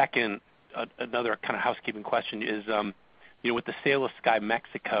second, another kind of housekeeping question is with the sale of Sky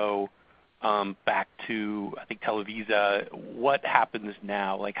Mexico back to I think Televisa, what happens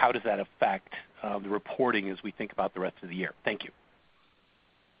now? Like, how does that affect the reporting as we think about the rest of the year? Thank you.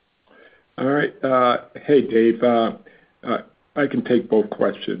 All right. Hey, Dave. I can take both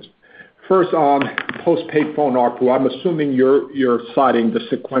questions. First, on postpaid phone ARPU, I'm assuming you're citing the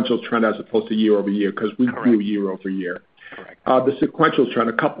sequential trend as opposed to year over year, because we grew year over year. Correct. The sequential trend,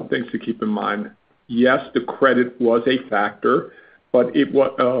 a couple of things to keep in mind. Yes, the credit was a factor, but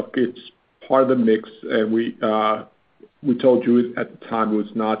it's part of the mix, and we told you at the time it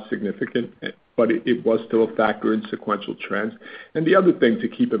was not significant, but it was still a factor in sequential trends. And the other thing to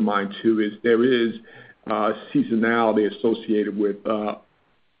keep in mind, too, is there is seasonality associated with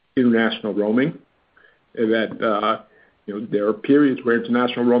international roaming, that there are periods where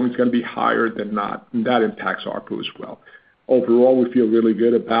international roaming is going to be higher than not, and that impacts ARPU as well. Overall, we feel really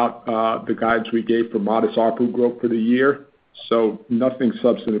good about the guidance we gave for modest ARPU growth for the year, so nothing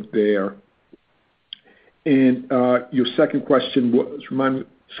substantive there. And your second question was, remind me.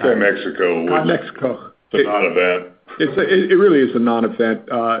 Sky Mexico. Sky Mexico. The non-event. It really is a non-event,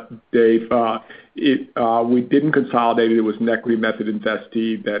 Dave. We didn't consolidate it. It was an equity method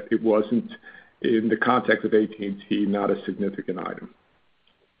investee that it wasn't, in the context of AT&T, not a significant item.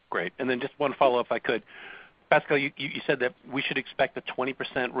 Great. And then just one follow-up, if I could. Pascal, you said that we should expect a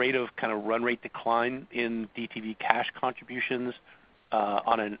 20% rate of kind of run rate decline in DTV cash contributions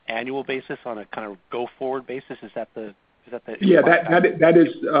on an annual basis, on a kind of go-forward basis. Is that the Yeah,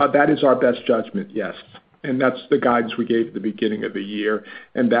 that is our best judgment, yes. And that's the guidance we gave at the beginning of the year,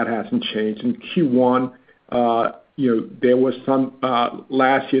 and that hasn't changed. In Q1, there was some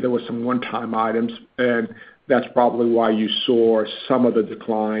last year there was some one-time items, and that's probably why you saw some of the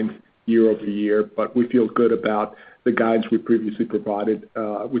decline year over year. But we feel good about the guidance we previously provided,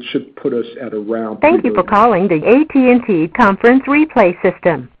 which should put us at around. Thank you for calling the AT&T conference replay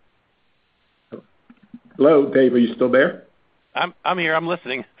system. Hello, Dave. Are you still there? I'm here. I'm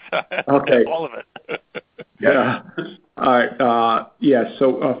listening. Okay. All of it. Yeah. All right.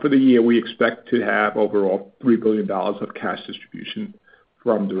 So for the year, we expect to have overall $3 billion of cash distribution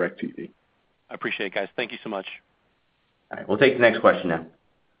from DirecTV. I appreciate it, guys. Thank you so much. All right. We'll take the next question now.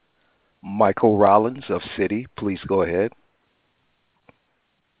 Michael Rollins of Citi, please go ahead.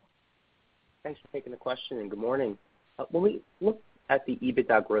 Thanks for taking the question, and good morning. When we look at the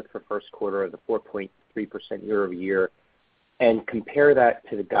EBITDA growth for first quarter of the 4.3% year over year and compare that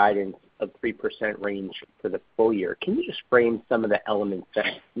to the guidance of 3% range for the full year, can you just frame some of the elements that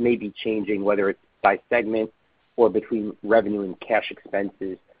may be changing, whether it's by segment or between revenue and cash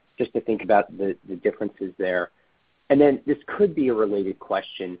expenses, just to think about the differences there? And then this could be a related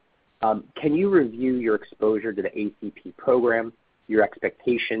question. Can you review your exposure to the ACP program, your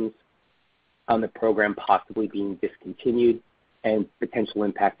expectations on the program possibly being discontinued, and potential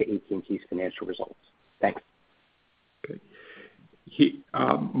impact to AT&T's financial results? Thanks. Okay.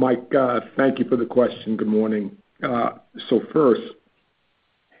 Mike, thank you for the question. Good morning. So first,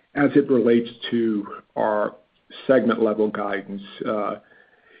 as it relates to our segment-level guidance,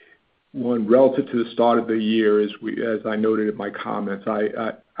 one, relative to the start of the year, as I noted in my comments,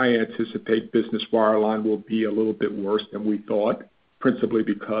 I anticipate business wireline will be a little bit worse than we thought, principally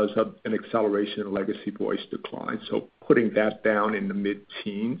because of an acceleration in legacy voice decline. So putting that down in the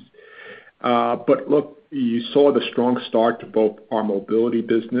mid-teens. But look, you saw the strong start to both our mobility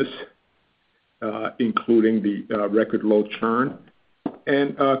business, including the record low churn,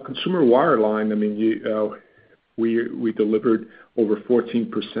 and consumer wireline. I mean, we delivered over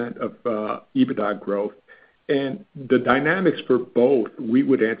 14% of EBITDA growth. And the dynamics for both, we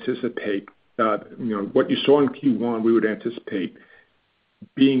would anticipate, what you saw in Q1, we would anticipate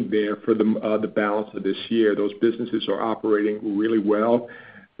being there for the balance of this year. Those businesses are operating really well.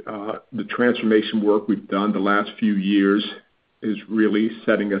 The transformation work we've done the last few years is really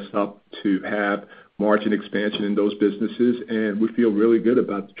setting us up to have margin expansion in those businesses, and we feel really good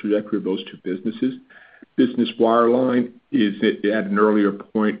about the trajectory of those two businesses. Business wireline is at an earlier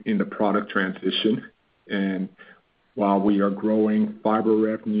point in the product transition, and while we are growing fiber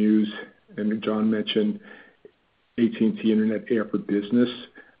revenues, and John mentioned AT&T Internet Air for Business,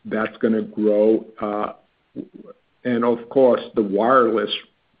 that's going to grow. And of course, the wireless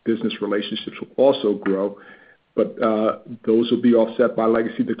business relationships will also grow, but those will be offset by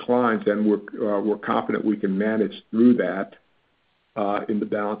legacy declines, and we're confident we can manage through that in the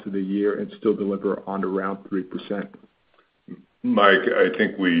balance of the year and still deliver on around 3%. Mike, I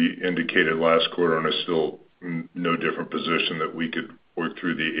think we indicated last quarter, and it's still no different position, that we could work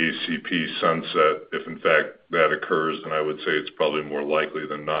through the ACP sunset. If in fact that occurs, then I would say it's probably more likely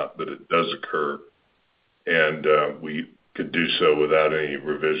than not that it does occur, and we could do so without any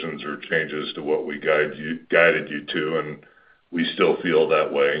revisions or changes to what we guided you to, and we still feel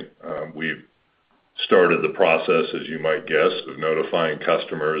that way. We've started the process, as you might guess, of notifying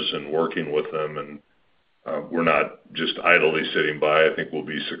customers and working with them, and we're not just idly sitting by. I think we'll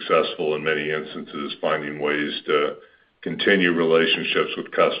be successful in many instances finding ways to continue relationships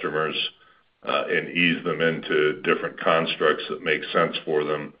with customers and ease them into different constructs that make sense for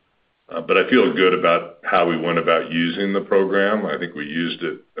them. But I feel good about how we went about using the program. I think we used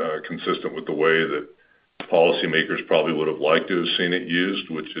it consistent with the way that policymakers probably would have liked to have seen it used,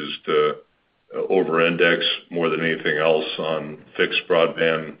 which is to over-index more than anything else on fixed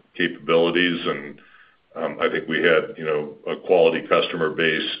broadband capabilities. And I think we had, a quality customer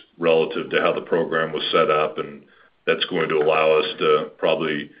base relative to how the program was set up, and that's going to allow us to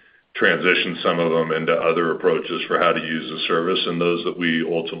probably transition some of them into other approaches for how to use the service, and those that we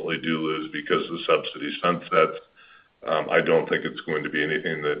ultimately do lose because the subsidy sunsets. I don't think it's going to be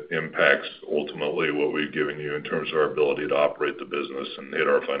anything that impacts ultimately what we've given you in terms of our ability to operate the business and hit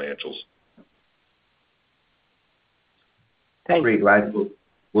our financials. Thanks. Great, Ryan.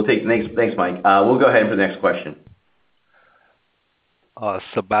 We'll take thanks, Mike. We'll go ahead for the next question.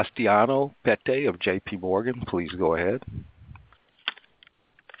 Sebastiano Pete of J.P. Morgan, please go ahead.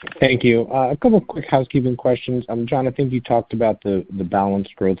 Thank you. A couple of quick housekeeping questions. John, I think you talked about the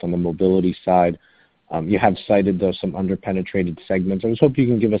balanced growth on the mobility side. You have cited, though, some underpenetrated segments. I was hoping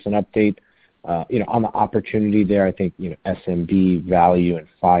you can give us an update, on the opportunity there. I think, SMB, value, and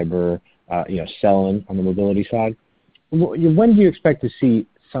fiber, selling on the mobility side. When do you expect to see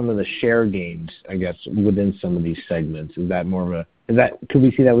some of the share gains, I guess, within some of these segments? Is that more of could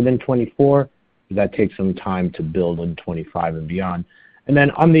we see that within 24? Does that take some time to build in 25 and beyond? And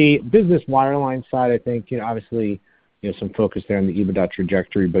then on the business wireline side, I think, obviously, some focus there on the EBITDA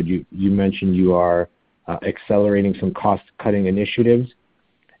trajectory, but you mentioned you are accelerating some cost-cutting initiatives.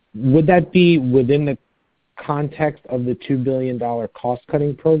 Would that be within the context of the $2 billion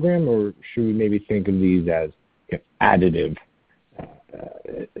cost-cutting program, or should we maybe think of these as additive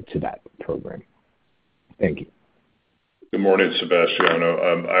to that program? Thank you. Good morning,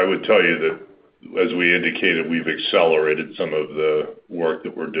 Sebastiano. I would tell you that, as we indicated, we've accelerated some of the work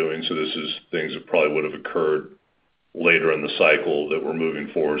that we're doing. So this is things that probably would have occurred later in the cycle that we're moving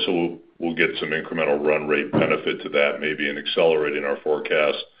forward. So we'll get some incremental run rate benefit to that, maybe in accelerating our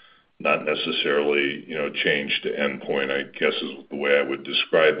forecast, not necessarily, change to endpoint, I guess is the way I would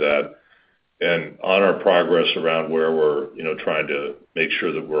describe that. And on our progress around where we're, trying to make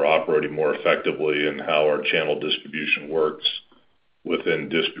sure that we're operating more effectively and how our channel distribution works within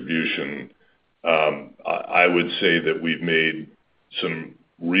distribution, I would say that we've made some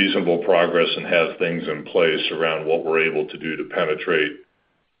reasonable progress and have things in place around what we're able to do to penetrate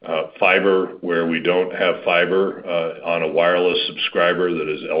fiber where we don't have fiber on a wireless subscriber that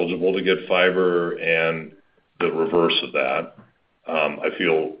is eligible to get fiber, and the reverse of that. I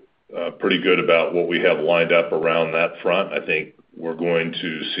feel pretty good about what we have lined up around that front. I think we're going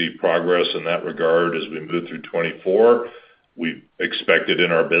to see progress in that regard as we move through 24. We expected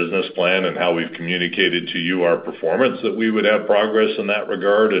in our business plan and how we've communicated to you our performance that we would have progress in that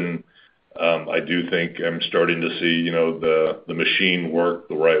regard. And I do think I'm starting to see, the machine work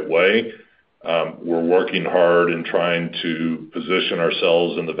the right way. We're working hard and trying to position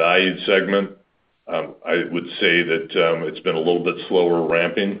ourselves in the valued segment. I would say that it's been a little bit slower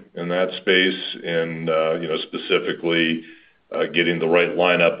ramping in that space, and specifically getting the right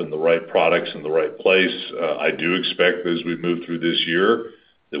lineup and the right products in the right place. I do expect as we move through this year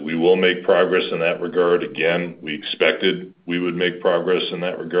that we will make progress in that regard. Again, we expected we would make progress in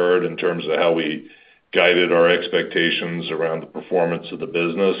that regard in terms of how we guided our expectations around the performance of the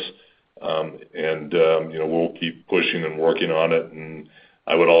business. We'll keep pushing and working on it. And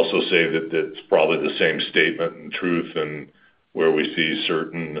I would also say that it's probably the same statement and truth, and where we see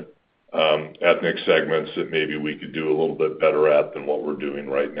certain ethnic segments that maybe we could do a little bit better at than what we're doing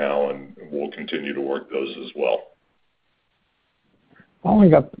right now, and we'll continue to work those as well.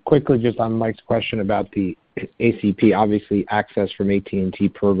 Following up quickly just on Mike's question about the ACP, obviously access from AT&T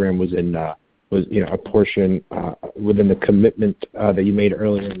program was a portion within the commitment that you made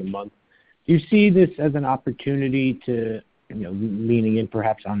earlier in the month. Do you see this as an opportunity to, leaning in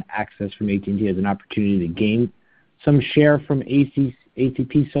perhaps on access from AT&T as an opportunity to gain some share from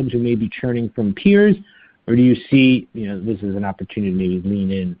ACP subs who may be churning from peers? Or do you see, this as an opportunity to maybe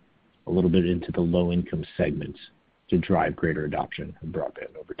lean in a little bit into the low-income segments to drive greater adoption of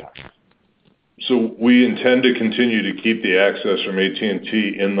broadband over time? So we intend to continue to keep the access from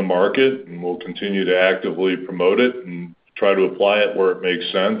AT&T in the market, and we'll continue to actively promote it and try to apply it where it makes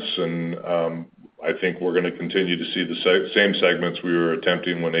sense. And I think we're going to continue to see the same segments we were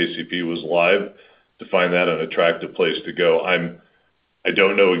attempting when ACP was live, to find that an attractive place to go. I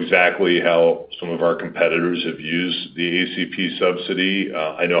don't know exactly how some of our competitors have used the ACP subsidy.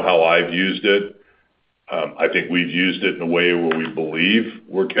 I know how I've used it. I think we've used it in a way where we believe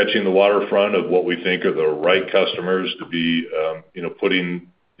we're catching the waterfront of what we think are the right customers to be, putting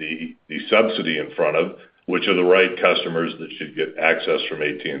the subsidy in front of, which are the right customers that should get access from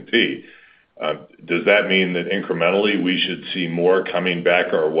AT&T. Does that mean that incrementally we should see more coming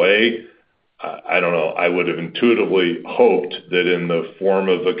back our way? I don't know. I would have intuitively hoped that in the form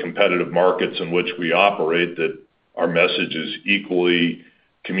of the competitive markets in which we operate, that our message is equally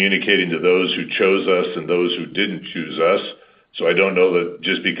communicating to those who chose us and those who didn't choose us. So I don't know that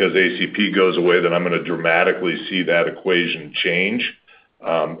just because ACP goes away that I'm going to dramatically see that equation change.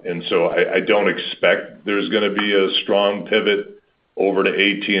 And so I don't expect there's going to be a strong pivot over to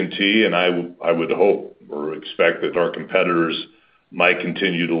AT&T, and I would hope or expect that our competitors might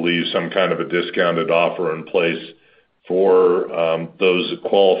continue to leave some kind of a discounted offer in place for those that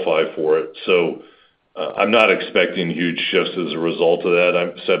qualify for it. So I'm not expecting huge shifts as a result of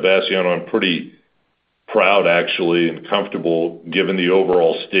that. Sebastiano, I'm pretty proud actually and comfortable given the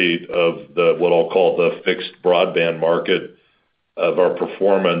overall state of what I'll call the fixed broadband market of our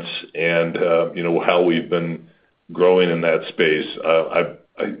performance and how we've been growing in that space.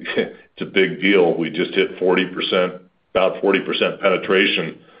 It's a big deal. We just hit about 40%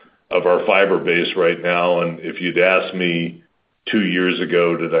 penetration of our fiber base right now. And if you'd asked me 2 years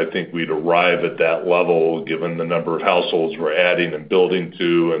ago, did I think we'd arrive at that level given the number of households we're adding and building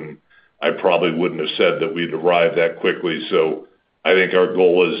to? And I probably wouldn't have said that we'd arrive that quickly. So I think our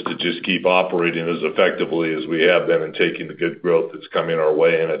goal is to just keep operating as effectively as we have been and taking the good growth that's coming our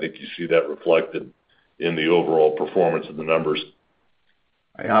way. And I think you see that reflected in the overall performance of the numbers.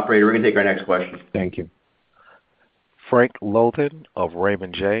 All right, operator, we're going to take our next question. Thank you. Frank Louthan of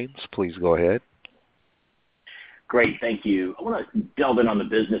Raymond James, please go ahead. Great, thank you. I want to delve in on the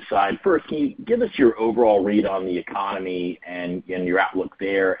business side. First, can you give us your overall read on the economy and your outlook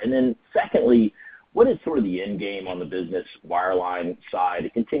there? And then secondly, what is sort of the end game on the business wireline side?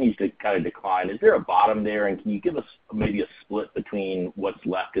 It continues to kind of decline. Is there a bottom there? And can you give us maybe a split between what's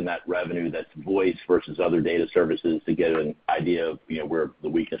left in that revenue that's voice versus other data services to get an idea of where the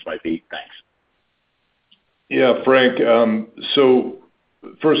weakness might be? Thanks. Yeah, Frank. So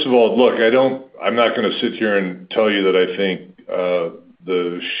first of all, look, I'm not going to sit here and tell you that I think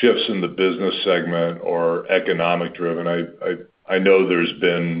the shifts in the business segment are economic driven. I know there's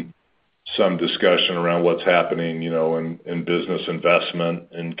been some discussion around what's happening, in business investment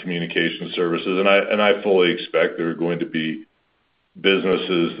and communication services, and I fully expect there are going to be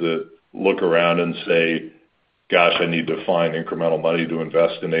businesses that look around and say, "Gosh, I need to find incremental money to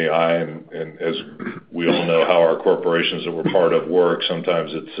invest in AI." And as we all know, how our corporations that we're part of work,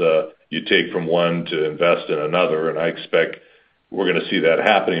 sometimes it's you take from one to invest in another, and I expect we're going to see that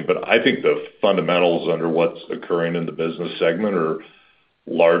happening. But I think the fundamentals under what's occurring in the business segment are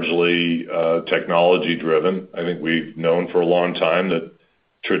largely technology driven. I think we've known for a long time that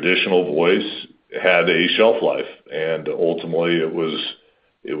traditional voice had a shelf life, and ultimately it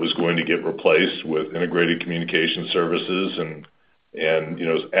was going to get replaced with integrated communication services and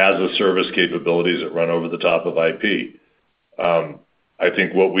as a service capabilities that run over the top of IP. I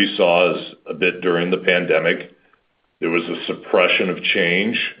think what we saw is a bit during the pandemic, there was a suppression of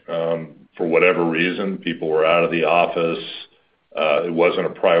change for whatever reason. People were out of the office. It wasn't a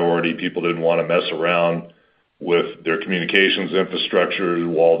priority. People didn't want to mess around with their communications infrastructure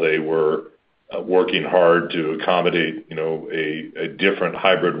while they were working hard to accommodate, a different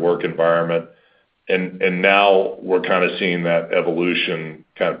hybrid work environment. And now we're kind of seeing that evolution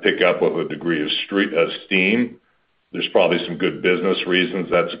kind of pick up with a degree of steam. There's probably some good business reasons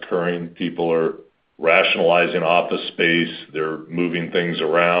that's occurring. People are rationalizing office space. They're moving things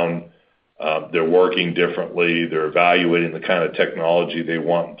around. They're working differently. They're evaluating the kind of technology they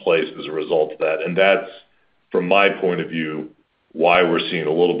want in place as a result of that. And that's, from my point of view, why we're seeing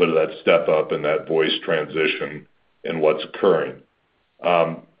a little bit of that step up in that voice transition and what's occurring.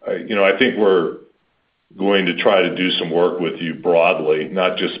 I think we're going to try to do some work with you broadly,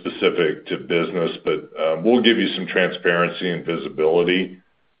 not just specific to business, but we'll give you some transparency and visibility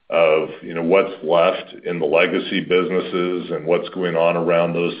of what's left in the legacy businesses and what's going on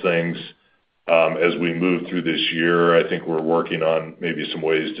around those things. As we move through this year, I think we're working on maybe some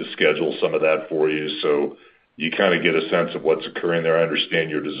ways to schedule some of that for you so you kind of get a sense of what's occurring there. I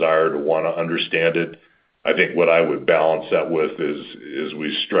understand your desire to want to understand it. I think what I would balance that with is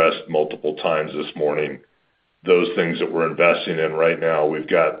we stressed multiple times this morning, those things that we're investing in right now. We've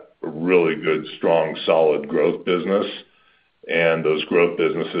got a really good, strong, solid growth business, and those growth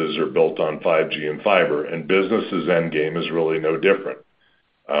businesses are built on 5G and fiber, and business's end game is really no different.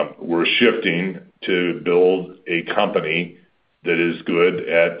 We're shifting to build a company that is good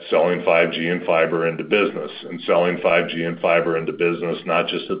at selling 5G and fiber into business, and selling 5G and fiber into business, not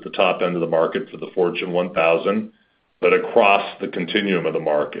just at the top end of the market for the Fortune 1000, but across the continuum of the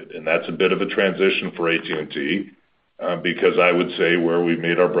market. And that's a bit of a transition for AT&T, because I would say where we've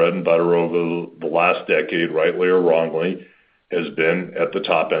made our bread and butter over the last decade, rightly or wrongly, has been at the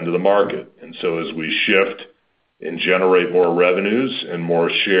top end of the market. And so as we shift and generate more revenues and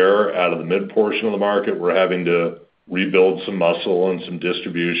more share out of the mid portion of the market, we're having to rebuild some muscle and some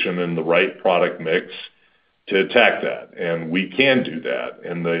distribution and the right product mix to attack that. And we can do that.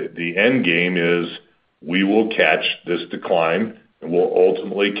 And the end game is we will catch this decline, and we'll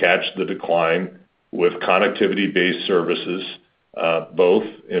ultimately catch the decline with connectivity-based services, both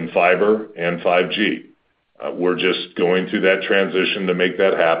in fiber and 5G. We're just going through that transition to make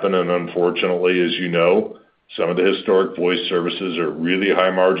that happen. And unfortunately, as you know, Some of the historic voice services are really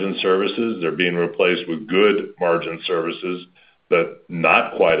high margin services. They're being replaced with good margin services, but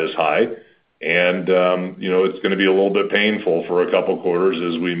not quite as high. And it's going to be a little bit painful for a couple quarters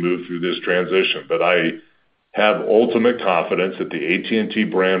as we move through this transition. But I have ultimate confidence that the AT&T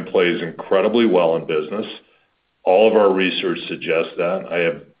brand plays incredibly well in business. All of our research suggests that. I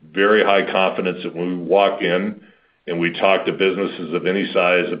have very high confidence that when we walk in and we talk to businesses of any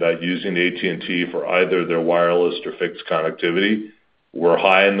size about using AT&T for either their wireless or fixed connectivity, we're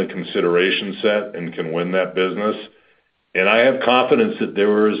high in the consideration set and can win that business. And I have confidence that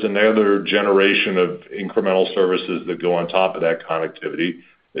there is another generation of incremental services that go on top of that connectivity,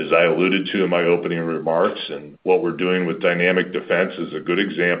 as I alluded to in my opening remarks. And what we're doing with Dynamic Defense is a good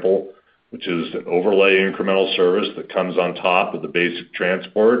example, which is an overlay incremental service that comes on top of the basic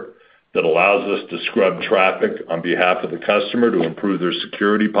transport that allows us to scrub traffic on behalf of the customer to improve their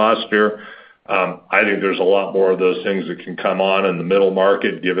security posture. I think there's a lot more of those things that can come on in the middle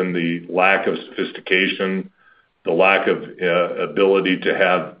market, given the lack of sophistication, the lack of ability to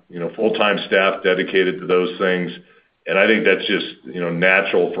have full-time staff dedicated to those things. And I think that's just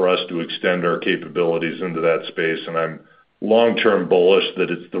natural for us to extend our capabilities into that space. And I'm long-term bullish that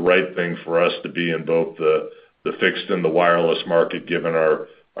it's the right thing for us to be in both the fixed and the wireless market, given our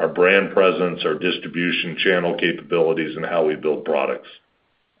brand presence, our distribution channel capabilities, and how we build products.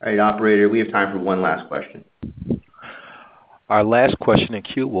 All right, operator, we have time for one last question. Our last question in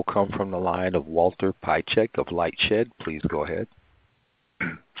queue will come from the line of Walter Piecyk of LightShed. Please go ahead.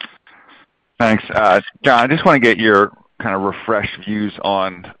 Thanks. John, I just want to get your kind of refreshed views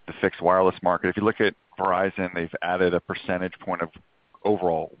on the fixed wireless market. If you look at Verizon, they've added a percentage point of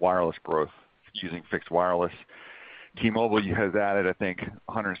overall wireless growth using fixed wireless. T-Mobile has added, I think,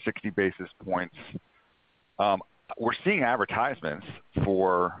 160 basis points. We're seeing advertisements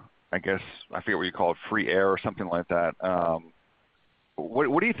for, I guess, I forget what you call it, free air or something like that.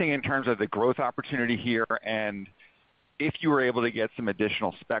 What do you think in terms of the growth opportunity here? And if you were able to get some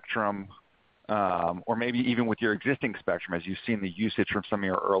additional spectrum, or maybe even with your existing spectrum, as you've seen the usage from some of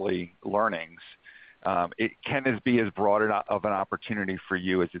your early learnings, can this be as broad of an opportunity for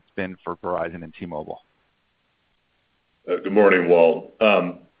you as it's been for Verizon and T-Mobile? Good morning, Walt.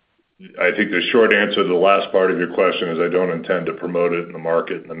 I think the short answer to the last part of your question is I don't intend to promote it in the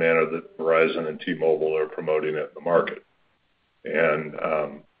market in the manner that Verizon and T-Mobile are promoting it in the market. And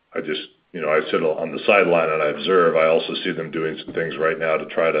I just, I sit on the sideline and I observe. I also see them doing some things right now to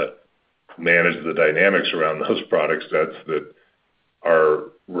try to manage the dynamics around those products that are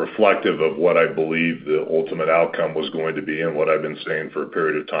reflective of what I believe the ultimate outcome was going to be and what I've been saying for a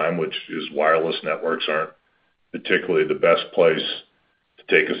period of time, which is wireless networks aren't particularly the best place to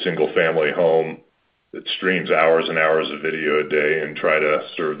take a single family home that streams hours and hours of video a day and try to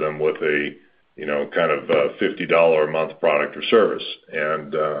serve them with a kind of $50 a month product or service.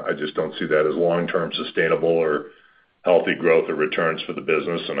 And I just don't see that as long-term sustainable or healthy growth or returns for the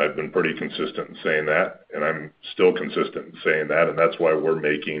business. And I've been pretty consistent in saying that, and I'm still consistent in saying that. And that's why we're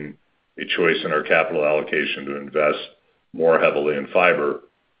making a choice in our capital allocation to invest more heavily in fiber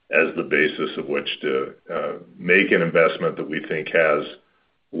as the basis of which to make an investment that we think has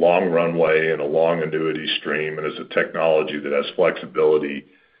long runway and a long annuity stream, and is a technology that has flexibility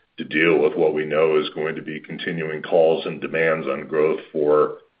to deal with what we know is going to be continuing calls and demands on growth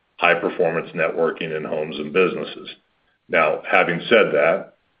for high-performance networking in homes and businesses. Now, having said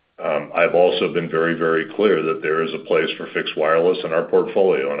that, I've also been very, very clear that there is a place for fixed wireless in our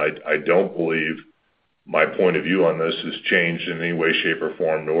portfolio, and I don't believe my point of view on this has changed in any way, shape, or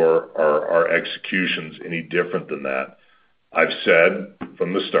form, nor are our executions any different than that. I've said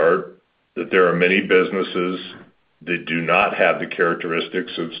from the start that there are many businesses that do not have the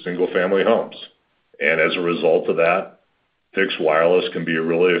characteristics of single-family homes. And as a result of that, fixed wireless can be a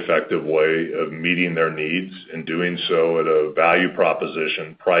really effective way of meeting their needs and doing so at a value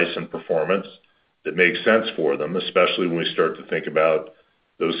proposition, price, and performance that makes sense for them, especially when we start to think about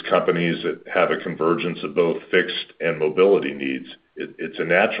those companies that have a convergence of both fixed and mobility needs. It's a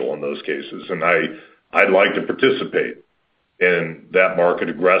natural in those cases. And I'd like to participate in that market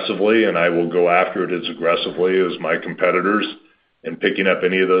aggressively, and I will go after it as aggressively as my competitors and picking up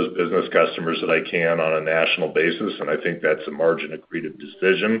any of those business customers that I can on a national basis. And I think that's a margin accretive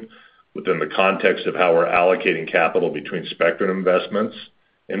decision within the context of how we're allocating capital between spectrum investments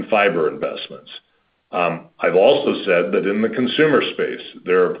and fiber investments. I've also said that in the consumer space,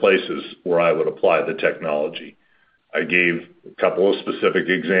 there are places where I would apply the technology. I gave a couple of specific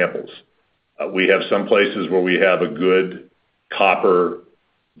examples. We have some places where we have a good copper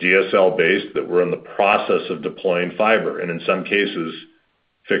DSL base that we're in the process of deploying fiber, and in some cases,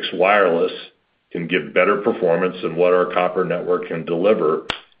 fixed wireless can give better performance than what our copper network can deliver,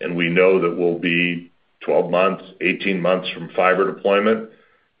 and we know that we'll be 12 months, 18 months from fiber deployment,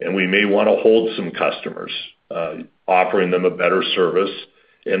 and we may want to hold some customers, offering them a better service,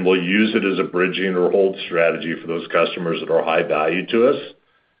 and we'll use it as a bridging or hold strategy for those customers that are high value to us,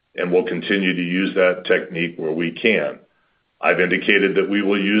 and we'll continue to use that technique where we can. I've indicated that we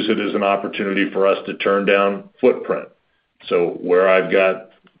will use it as an opportunity for us to turn down footprint. So where I've got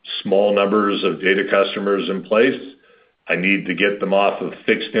small numbers of data customers in place, I need to get them off of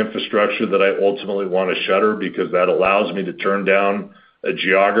fixed infrastructure that I ultimately want to shutter, because that allows me to turn down a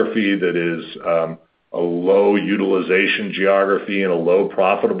geography that is a low utilization geography and a low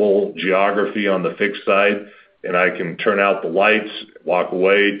profitable geography on the fixed side, and I can turn out the lights, walk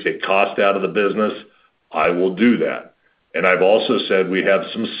away, take cost out of the business. I will do that. And I've also said we have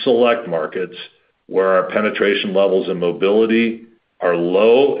some select markets where our penetration levels in mobility are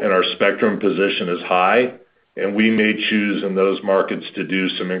low and our spectrum position is high, and we may choose in those markets to do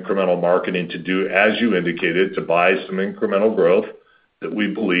some incremental marketing to do, as you indicated, to buy some incremental growth that we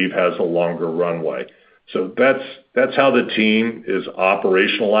believe has a longer runway. So that's how the team is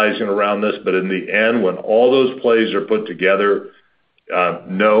operationalizing around this. But in the end, when all those plays are put together,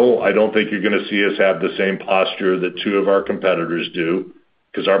 no, I don't think you're going to see us have the same posture that two of our competitors do,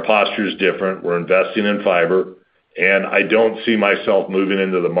 because our posture is different. We're investing in fiber, and I don't see myself moving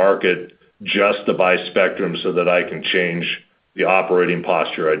into the market just to buy spectrum so that I can change the operating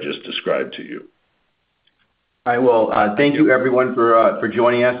posture I just described to you. All right. Well, thank you everyone for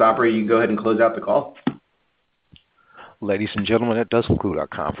joining us. Operator, you can go ahead and close out the call. Ladies and gentlemen, that does conclude our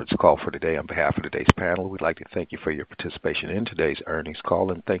conference call for today. On behalf of today's panel, we'd like to thank you for your participation in today's earnings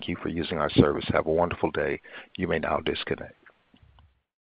call, and thank you for using our service. Have a wonderful day. You may now disconnect.